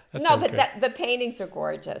 We yeah. got it. That No, sounds but great. the paintings are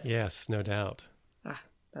gorgeous. Yes, no doubt.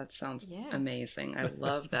 That sounds Yeah. amazing. I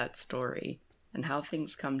love that story and how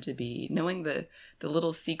things come to be. Knowing the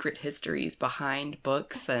little secret histories behind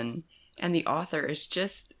books and the author is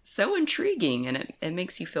just so intriguing, and it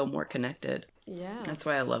makes you feel more connected. Yeah. That's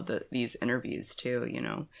why I love these interviews too.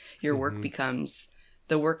 Your work becomes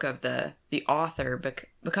the work of the author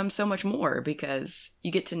becomes so much more because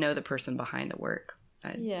you get to know the person behind the work.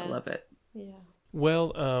 I love it. Yeah.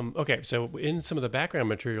 Well, okay, so in some of the background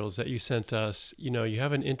materials that you sent us, you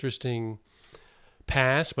have an interesting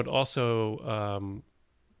past, but also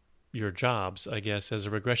your jobs, I guess, as a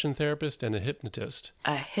regression therapist and a hypnotist.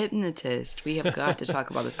 A hypnotist. We have got to talk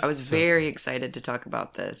about this. I was very excited to talk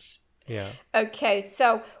about this. Yeah. Okay,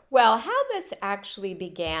 so, how this actually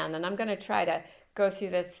began, and I'm going to try to go through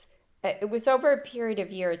this. It was over a period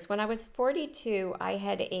of years. When I was 42, I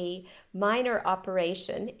had a minor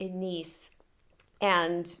operation in Nice,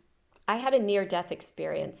 and I had a near-death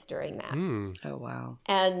experience during that. Oh, wow.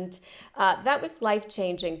 And that was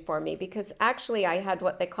life-changing for me because actually I had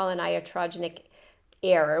what they call an iatrogenic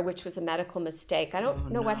error, which was a medical mistake. I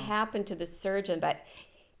don't know what happened to the surgeon, but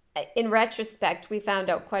in retrospect, we found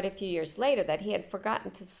out quite a few years later that he had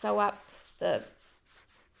forgotten to sew up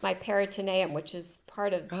my peritoneum, which is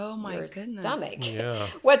part of your stomach. Yeah.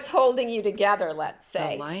 What's holding you together, let's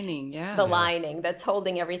say. The lining, yeah. The lining that's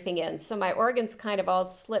holding everything in. So my organs kind of all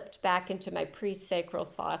slipped back into my pre-sacral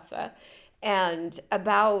fossa. And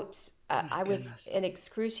I was in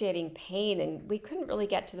excruciating pain, and we couldn't really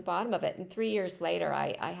get to the bottom of it. And 3 years later,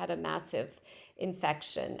 I had a massive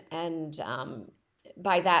infection. And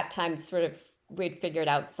by that time, sort of, we'd figured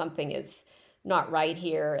out something is not right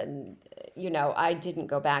here. And, I didn't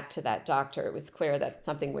go back to that doctor. It was clear that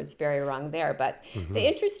something was very wrong there. But the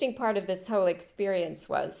interesting part of this whole experience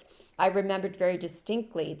was I remembered very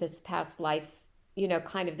distinctly this past life,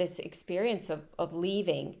 kind of this experience of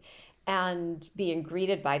leaving and being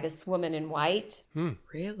greeted by this woman in white.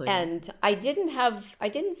 Really? And I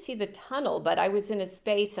didn't see the tunnel, but I was in a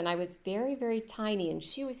space and I was very, very tiny and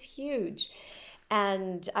she was huge.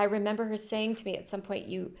 And I remember her saying to me at some point,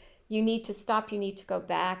 you need to stop, you need to go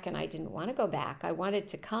back. And I didn't want to go back. I wanted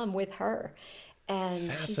to come with her.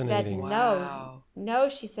 And she said, Fascinating. no,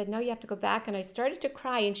 she said, no, you have to go back. And I started to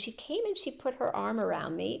cry, and she came and she put her arm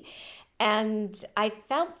around me, and I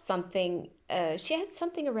felt something. She had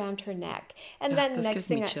something around her neck. And then this next gives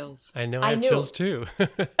thing me chills. I know I have knew. chills too.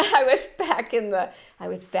 I was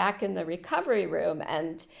back in the recovery room,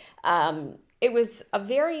 and it was a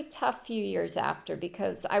very tough few years after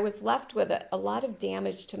because I was left with a lot of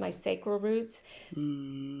damage to my sacral roots,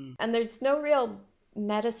 and there's no real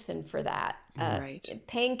medicine for that. Right.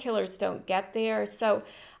 Painkillers don't get there, so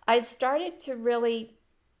I started to really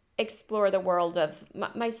explore the world of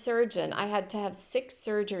my surgeon. I had to have 6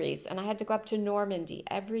 surgeries, and I had to go up to Normandy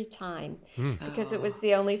every time because it was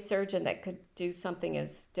the only surgeon that could do something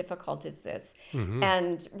as difficult as this.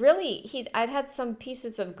 And really, I'd had some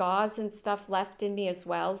pieces of gauze and stuff left in me as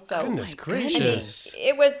well. So Goodness my goodness.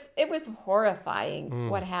 gracious. it was horrifying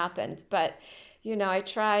what happened. But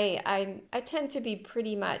I tend to be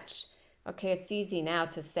pretty much okay, it's easy now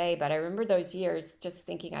to say, but I remember those years just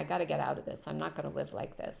thinking, I got to get out of this. I'm not going to live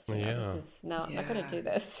like this. You know, this Yeah. is no, I'm not going Yeah. to do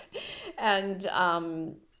this. And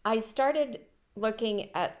I started looking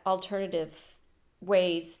at alternative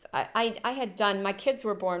ways. I had done, my kids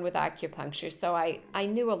were born with acupuncture, so I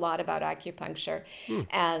knew a lot about acupuncture.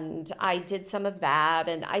 And I did some of that.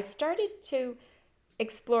 And I started to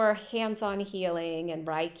explore hands-on healing and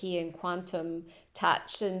Reiki and quantum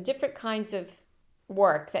touch and different kinds of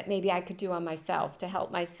work that maybe I could do on myself to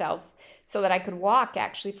help myself so that I could walk.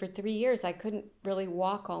 Actually, for 3 years, I couldn't really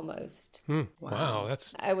walk almost. Wow.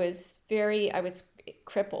 That's I was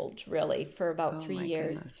crippled really for about Oh 3 my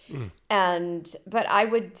years. goodness. But I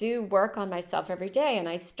would do work on myself every day. And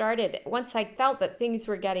I started, once I felt that things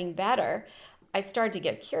were getting better, I started to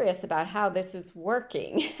get curious about how this is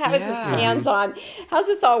working. How is this Yeah. hands-on? How's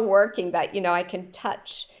this all working that, I can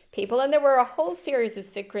touch people? And there were a whole series of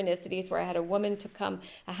synchronicities where I had a woman to come,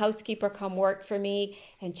 a housekeeper come work for me.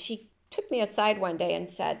 And she took me aside one day and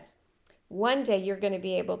said, one day you're going to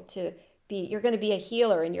be a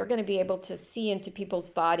healer and you're going to be able to see into people's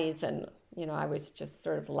bodies. And, I was just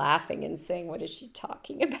sort of laughing and saying, what is she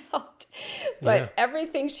talking about? But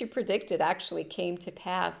everything she predicted actually came to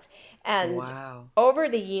pass. And Wow. over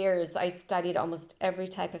the years, I studied almost every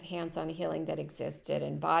type of hands-on healing that existed,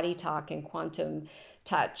 and body talk and quantum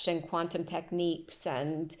touch and quantum techniques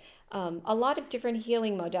and a lot of different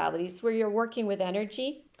healing modalities where you're working with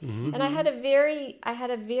energy. And I had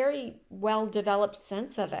a very well developed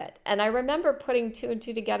sense of it. And I remember putting two and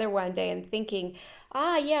two together one day and thinking,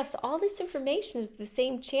 yes, all this information is the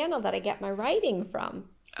same channel that I get my writing from.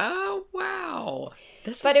 Oh, wow.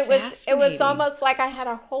 But is it was fascinating. almost like I had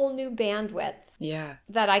a whole new bandwidth Yeah.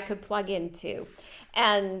 that I could plug into.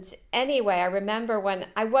 And anyway, I remember when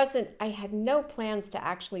I had no plans to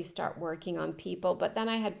actually start working on people, but then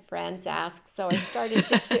I had friends ask, so I started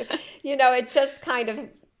to it just kind of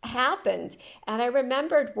happened. And I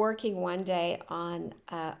remembered working one day on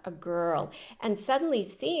a girl and suddenly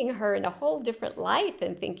seeing her in a whole different life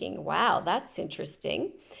and thinking, wow, that's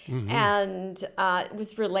interesting. And it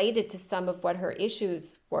was related to some of what her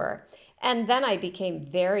issues were. And then I became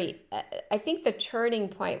I think the turning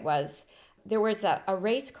point was there was a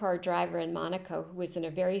race car driver in Monaco who was in a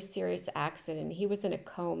very serious accident. He was in a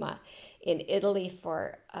coma in Italy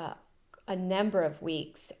for a number of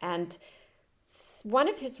weeks. And one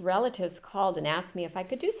of his relatives called and asked me if I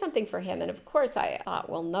could do something for him. And of course I thought,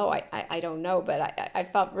 well, no, I don't know. But I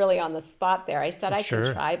felt really on the spot there. I said, I Sure.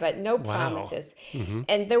 can try, but no Wow. promises.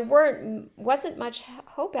 And there wasn't much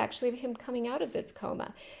hope actually of him coming out of this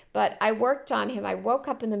coma. But I worked on him. I woke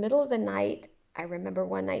up in the middle of the night. I remember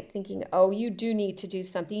one night thinking, oh, you do need to do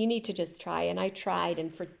something. You need to just try. And I tried.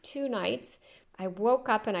 And for 2 nights, I woke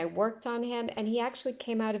up and I worked on him. And he actually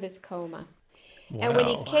came out of his coma. And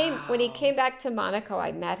when he came back to Monaco,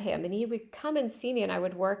 I met him, and he would come and see me, and I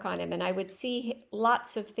would work on him, and I would see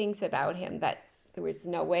lots of things about him that there was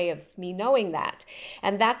no way of me knowing that.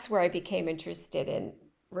 And that's where I became interested in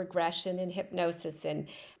regression and hypnosis and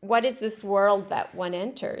what is this world that one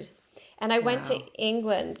enters. And I went to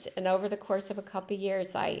England, and over the course of a couple of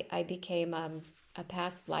years, I became a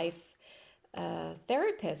past life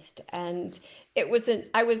therapist. And I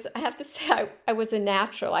have to say, I was a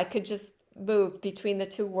natural. I could just move between the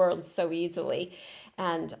two worlds so easily.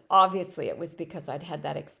 And obviously it was because I'd had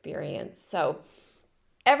that experience. So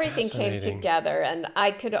everything came together, and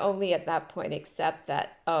I could only at that point accept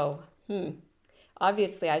that,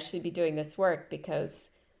 obviously I should be doing this work because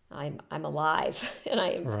I'm alive, and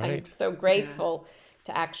I'm so grateful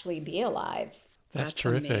to actually be alive. That's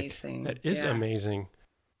terrific. Amazing. That is amazing.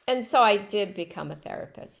 And so I did become a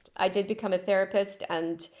therapist.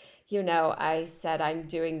 And I said, I'm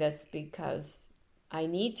doing this because I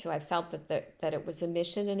need to. I felt that it was a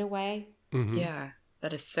mission in a way. Yeah,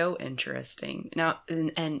 that is so interesting. Now,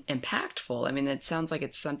 and impactful. I mean, it sounds like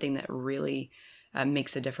it's something that really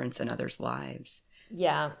makes a difference in others' lives.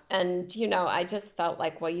 Yeah. And, I just felt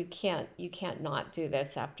like, well, you can't not do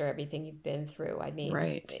this after everything you've been through. I mean,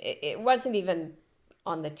 right. It wasn't even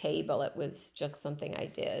on the table. It was just something I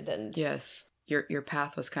did. And yes, your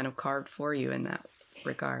path was kind of carved for you in that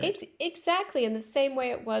regard. Exactly in the same way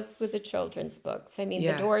it was with the children's books. I mean,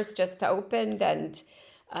 the doors just opened, and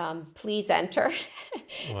please enter.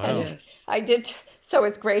 Wow. And yes. I did so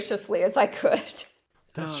as graciously as I could.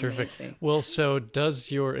 That's terrific. Amazing. Well, so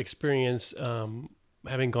does your experience,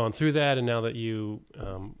 having gone through that, and now that you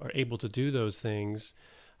are able to do those things,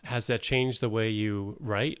 has that changed the way you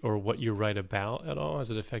write or what you write about at all? Has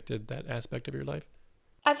it affected that aspect of your life?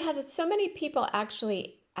 I've had so many people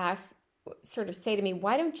actually say to me,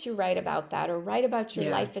 why don't you write about that or write about your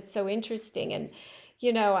life? It's so interesting. And,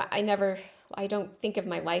 I don't think of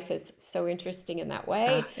my life as so interesting in that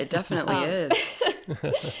way. It definitely is.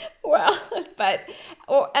 Well,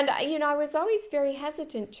 I was always very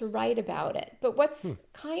hesitant to write about it. But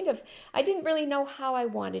I didn't really know how I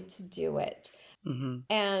wanted to do it. Mm-hmm.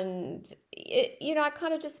 And I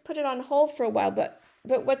kind of just put it on hold for a while. But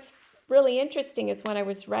what's really interesting is when I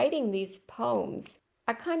was writing these poems,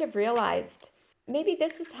 I kind of realized maybe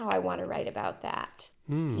this is how I want to write about that.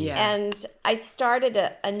 Yeah. And I started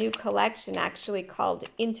a new collection actually called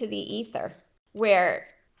Into the Ether, where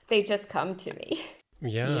they just come to me.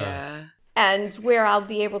 Yeah. And where I'll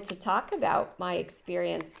be able to talk about my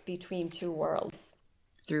experience between two worlds.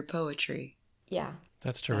 Through poetry. Yeah.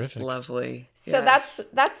 That's terrific. That's lovely. So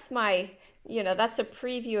that's my, that's a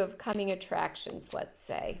preview of coming attractions, let's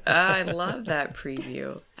say. I love that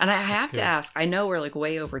preview. And I have to ask, I know we're like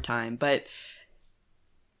way over time, but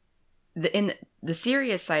in the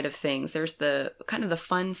serious side of things, there's the kind of the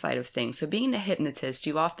fun side of things. So being a hypnotist,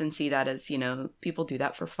 you often see that as, people do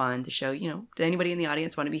that for fun to show, did anybody in the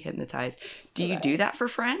audience want to be hypnotized? Do you do that for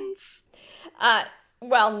friends?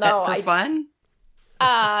 Well, no. For fun?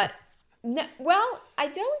 No, well, I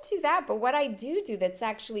don't do that, but what I do that's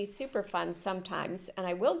actually super fun sometimes, and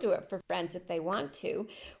I will do it for friends if they want to,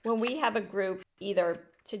 when we have a group either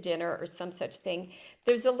to dinner or some such thing,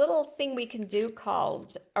 there's a little thing we can do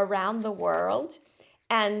called Around the World,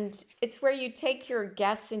 and it's where you take your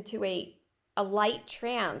guests into a light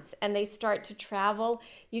trance and they start to travel.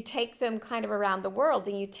 You take them kind of around the world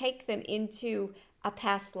and you take them into a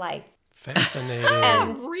past life. Fascinating.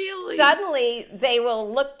 And really? Suddenly they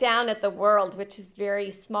will look down at the world, which is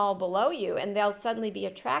very small below you, and they'll suddenly be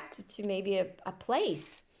attracted to maybe a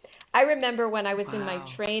place. I remember when I was in my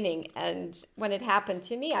training, and when it happened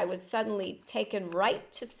to me, I was suddenly taken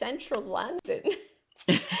right to central London.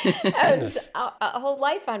 And a whole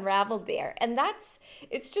life unraveled there. And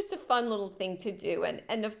it's just a fun little thing to do.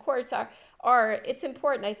 And of course, it's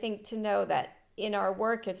important, I think, to know that in our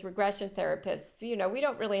work as regression therapists, we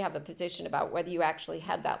don't really have a position about whether you actually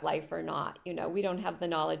had that life or not. We don't have the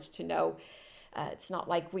knowledge to know. It's not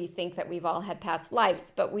like we think that we've all had past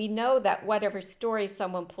lives, but we know that whatever story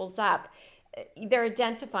someone pulls up, they're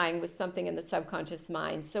identifying with something in the subconscious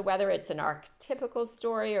mind. So whether it's an archetypical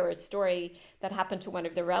story or a story that happened to one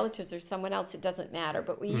of their relatives or someone else, it doesn't matter.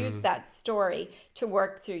 But we use that story to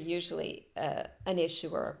work through usually an issue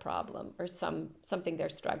or a problem or something they're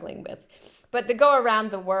struggling with. But the go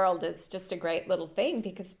around the world is just a great little thing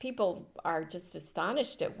because people are just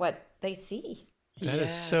astonished at what they see. That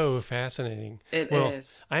is so fascinating. It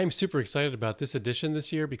is. I am super excited about this edition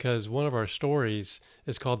this year because one of our stories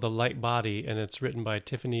is called The Light Body, and it's written by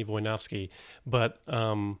Tiffany Wojnowski. But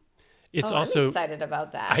it's also... I'm excited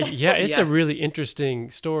about that. It's a really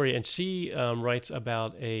interesting story. And she writes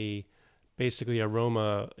about basically a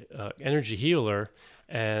Roma energy healer.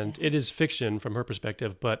 And it is fiction from her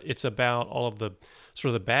perspective, but it's about all of the sort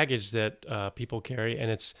of the baggage that people carry.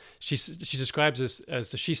 And she describes this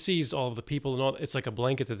as she sees all of the people and all. It's like a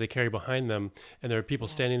blanket that they carry behind them, and there are people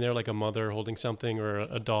standing there like a mother holding something, or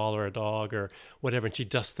a doll or a dog or whatever, and she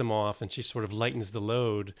dusts them off and she sort of lightens the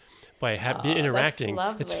load by interacting.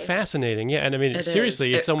 It's fascinating, yeah. And I mean,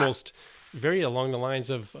 seriously, it's almost very along the lines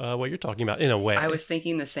of what you're talking about in a way. I was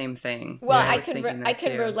thinking the same thing. Well, I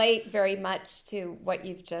can relate very much to what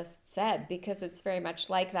you've just said because it's very much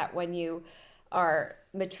like that when you are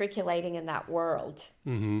matriculating in that world.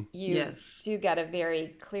 Mm-hmm. You do get a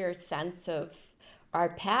very clear sense of our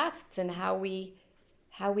pasts and how we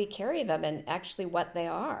carry them and actually what they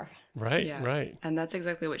are. Right, right. And that's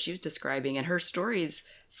exactly what she was describing. And her stories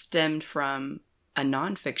stemmed from a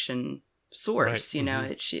nonfiction source,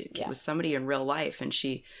 it was somebody in real life, and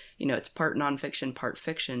she, it's part nonfiction, part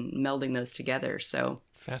fiction, melding those together. So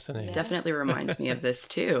fascinating. Definitely reminds me of this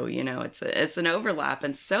too. It's an overlap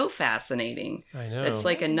and so fascinating. I know. It's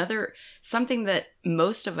like something that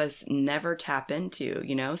most of us never tap into,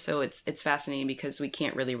 so it's fascinating because we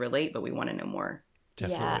can't really relate, but we want to know more.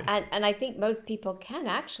 Definitely. Yeah, and I think most people can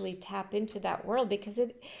actually tap into that world because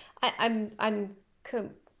I'm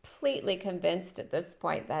completely convinced at this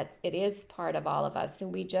point that it is part of all of us,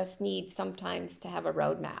 and we just need sometimes to have a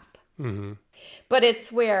roadmap. Mm-hmm. But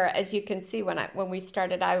it's where, as you can see, when we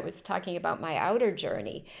started, I was talking about my outer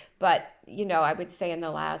journey. But I would say in the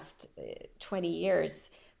last 20 years,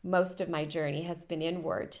 most of my journey has been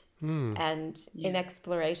inward and in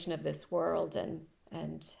exploration of this world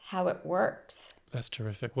and how it works. That's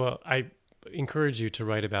terrific. Well, I encourage you to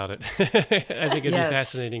write about it. I think it'd be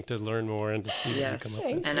fascinating to learn more and to see what you come up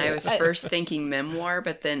with. And I was first thinking memoir,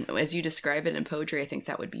 but then as you describe it in poetry, I think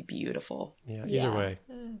that would be beautiful. Yeah, either way.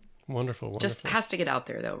 Wonderful. Just has to get out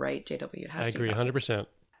there, though, right, JW? It has I to agree, get out there. 100%.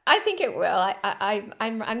 I think it will.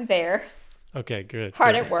 I'm there. Okay, good.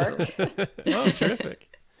 Hard good. at work. Oh, terrific.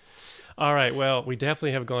 All right. Well, we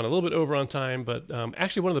definitely have gone a little bit over on time, but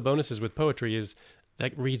actually one of the bonuses with poetry is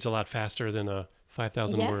that reads a lot faster than a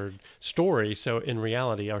 5,000 word story. So in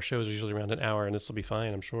reality, our shows are usually around an hour, and this will be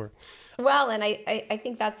fine, I'm sure. Well, and I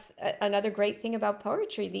think that's another great thing about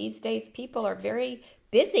poetry. These days, people are very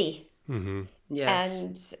busy. Mm-hmm.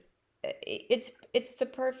 Yes. And it's the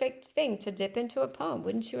perfect thing to dip into a poem.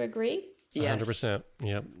 Wouldn't you agree? Yes. 100%.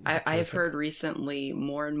 Yep. I've heard recently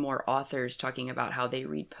more and more authors talking about how they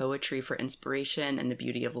read poetry for inspiration and the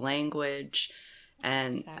beauty of language.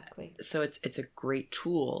 And Exactly. so it's a great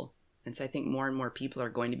tool. And so I think more and more people are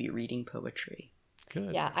going to be reading poetry.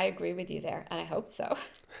 Good. Yeah, I agree with you there, and I hope so.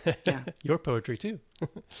 Yeah. Your poetry, too.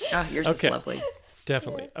 Oh, yours is lovely.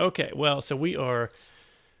 Definitely. Okay. Well, so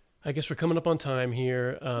I guess we're coming up on time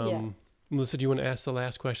here. Melissa, do you want to ask the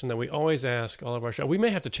last question that we always ask all of our shows? We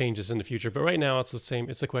may have to change this in the future, but right now it's the same.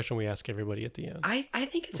 It's the question we ask everybody at the end. I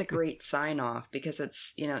think it's a great sign off because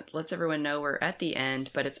it's, it lets everyone know we're at the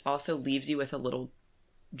end, but it also leaves you with a little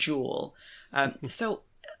jewel. So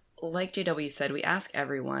like JW said, we ask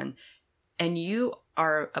everyone, and you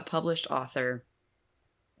are a published author.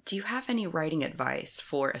 Do you have any writing advice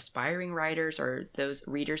for aspiring writers or those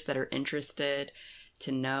readers that are interested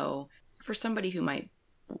to know, for somebody who might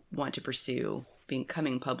want to pursue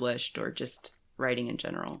becoming published or just writing in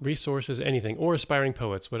general? Resources, anything, or aspiring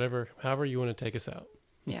poets, however you want to take us out.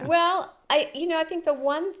 Yeah. Well, I think the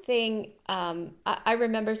one thing I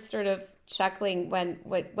remember sort of chuckling when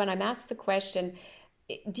I'm asked the question,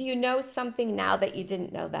 do you know something now that you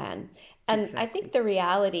didn't know then? And Exactly. I think the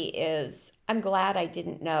reality is I'm glad I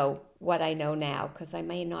didn't know what I know now, because I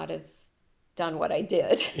may not have done what I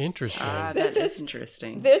did. Interesting. That This is is-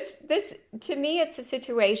 interesting. This to me, it's a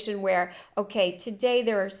situation where, okay, today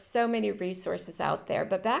there are so many resources out there,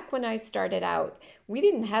 but back when I started out, we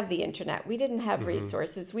didn't have the internet, we didn't have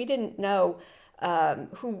resources, we didn't know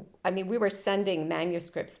we were sending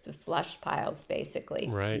manuscripts to slush piles, basically.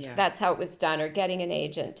 Right. Yeah. That's how it was done, or getting an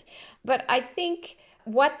agent. But I think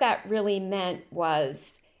what that really meant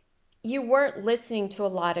was you weren't listening to a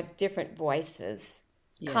lot of different voices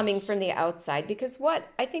coming Yes. from the outside, because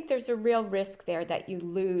I think there's a real risk there that you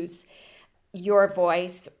lose your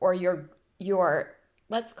voice, or your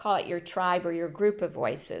let's call it your tribe or your group of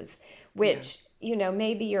voices, which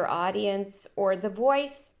maybe your audience or the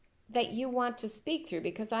voice that you want to speak through,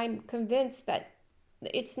 because I'm convinced that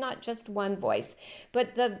it's not just one voice,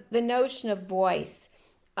 but the notion of voice,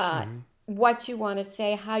 what you want to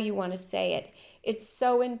say, how you want to say it. It's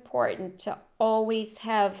so important to always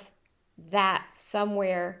have that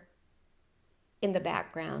somewhere in the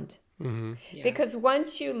background. Mm-hmm. Yeah. Because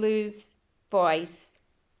once you lose voice,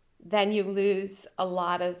 then you lose a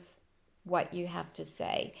lot of what you have to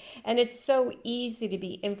say. And it's so easy to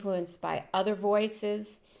be influenced by other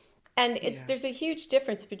voices. And there's a huge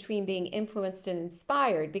difference between being influenced and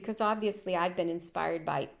inspired, because obviously I've been inspired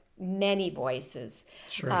by many voices.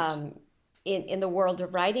 Sure. In the world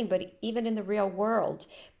of writing, but even in the real world.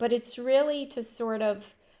 But it's really to sort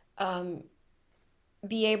of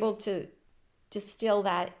be able to distill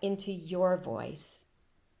that into your voice.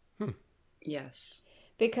 Yes.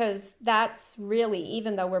 Because that's really,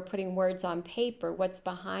 even though we're putting words on paper, what's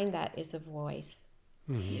behind that is a voice.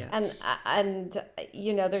 Yes. And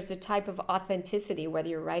there's a type of authenticity, whether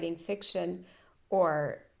you're writing fiction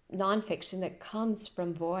or nonfiction, that comes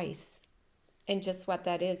from voice. And just what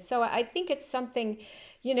that is. So I think it's something,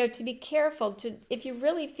 to be careful to, if you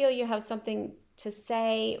really feel you have something to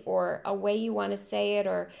say or a way you want to say it,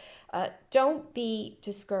 or don't be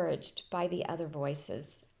discouraged by the other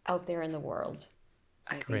voices out there in the world.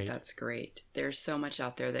 I think Great. that's great. There's so much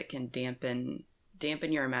out there that can dampen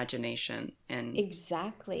your imagination and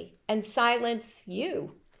Exactly. And silence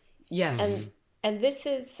you. yes. And this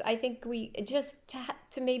is, I think we just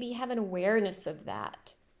to maybe have an awareness of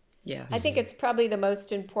that. Yes. I think it's probably the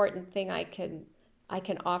most important thing I can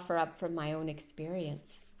offer up from my own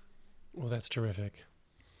experience. Well, that's terrific.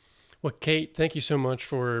 Well, Kate, thank you so much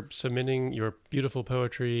for submitting your beautiful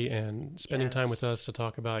poetry and spending time with Yes. us to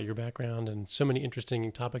talk about your background and so many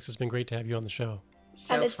interesting topics. It's been great to have you on the show.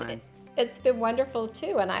 so And fun. it's been wonderful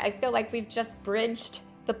too. And I feel like we've just bridged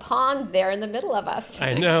the pond there in the middle of us.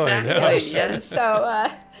 I know.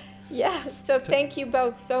 Exactly. Yes. So thank you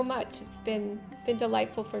both so much. It's been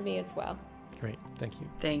delightful for me as well. Great. Thank you.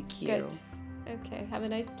 Thank you. Good. Okay. Have a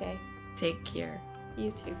nice day. Take care.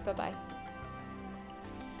 You too. Bye-bye.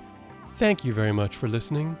 Thank you very much for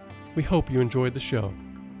listening. We hope you enjoyed the show.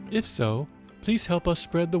 If so, please help us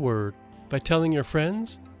spread the word by telling your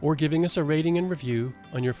friends or giving us a rating and review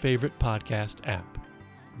on your favorite podcast app.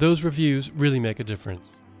 Those reviews really make a difference.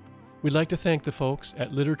 We'd like to thank the folks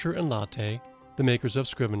at Literature and Latte, the makers of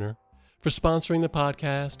Scrivener, for sponsoring the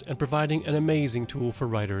podcast and providing an amazing tool for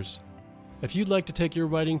writers. If you'd like to take your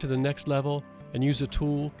writing to the next level and use a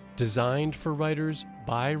tool designed for writers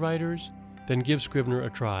by writers, then give Scrivener a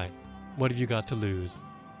try. What have you got to lose?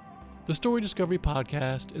 The Story Discovery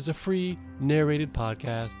Podcast is a free, narrated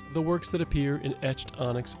podcast of the works that appear in Etched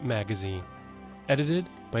Onyx magazine. Edited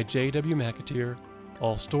by J.W. McAteer,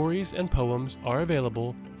 all stories and poems are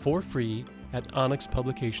available for free at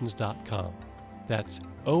onyxpublications.com. That's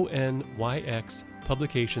ONYX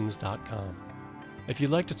publications.com. If you'd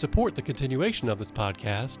like to support the continuation of this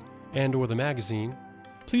podcast and or the magazine,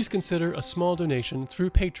 please consider a small donation through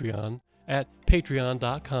Patreon at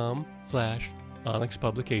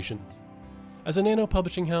patreon.com/onyxpublications. As a nano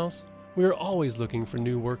publishing house, we are always looking for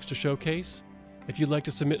new works to showcase. If you'd like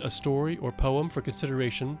to submit a story or poem for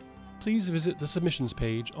consideration, please visit the submissions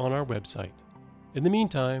page on our website. In the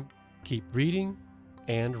meantime, keep reading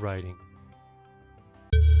and writing.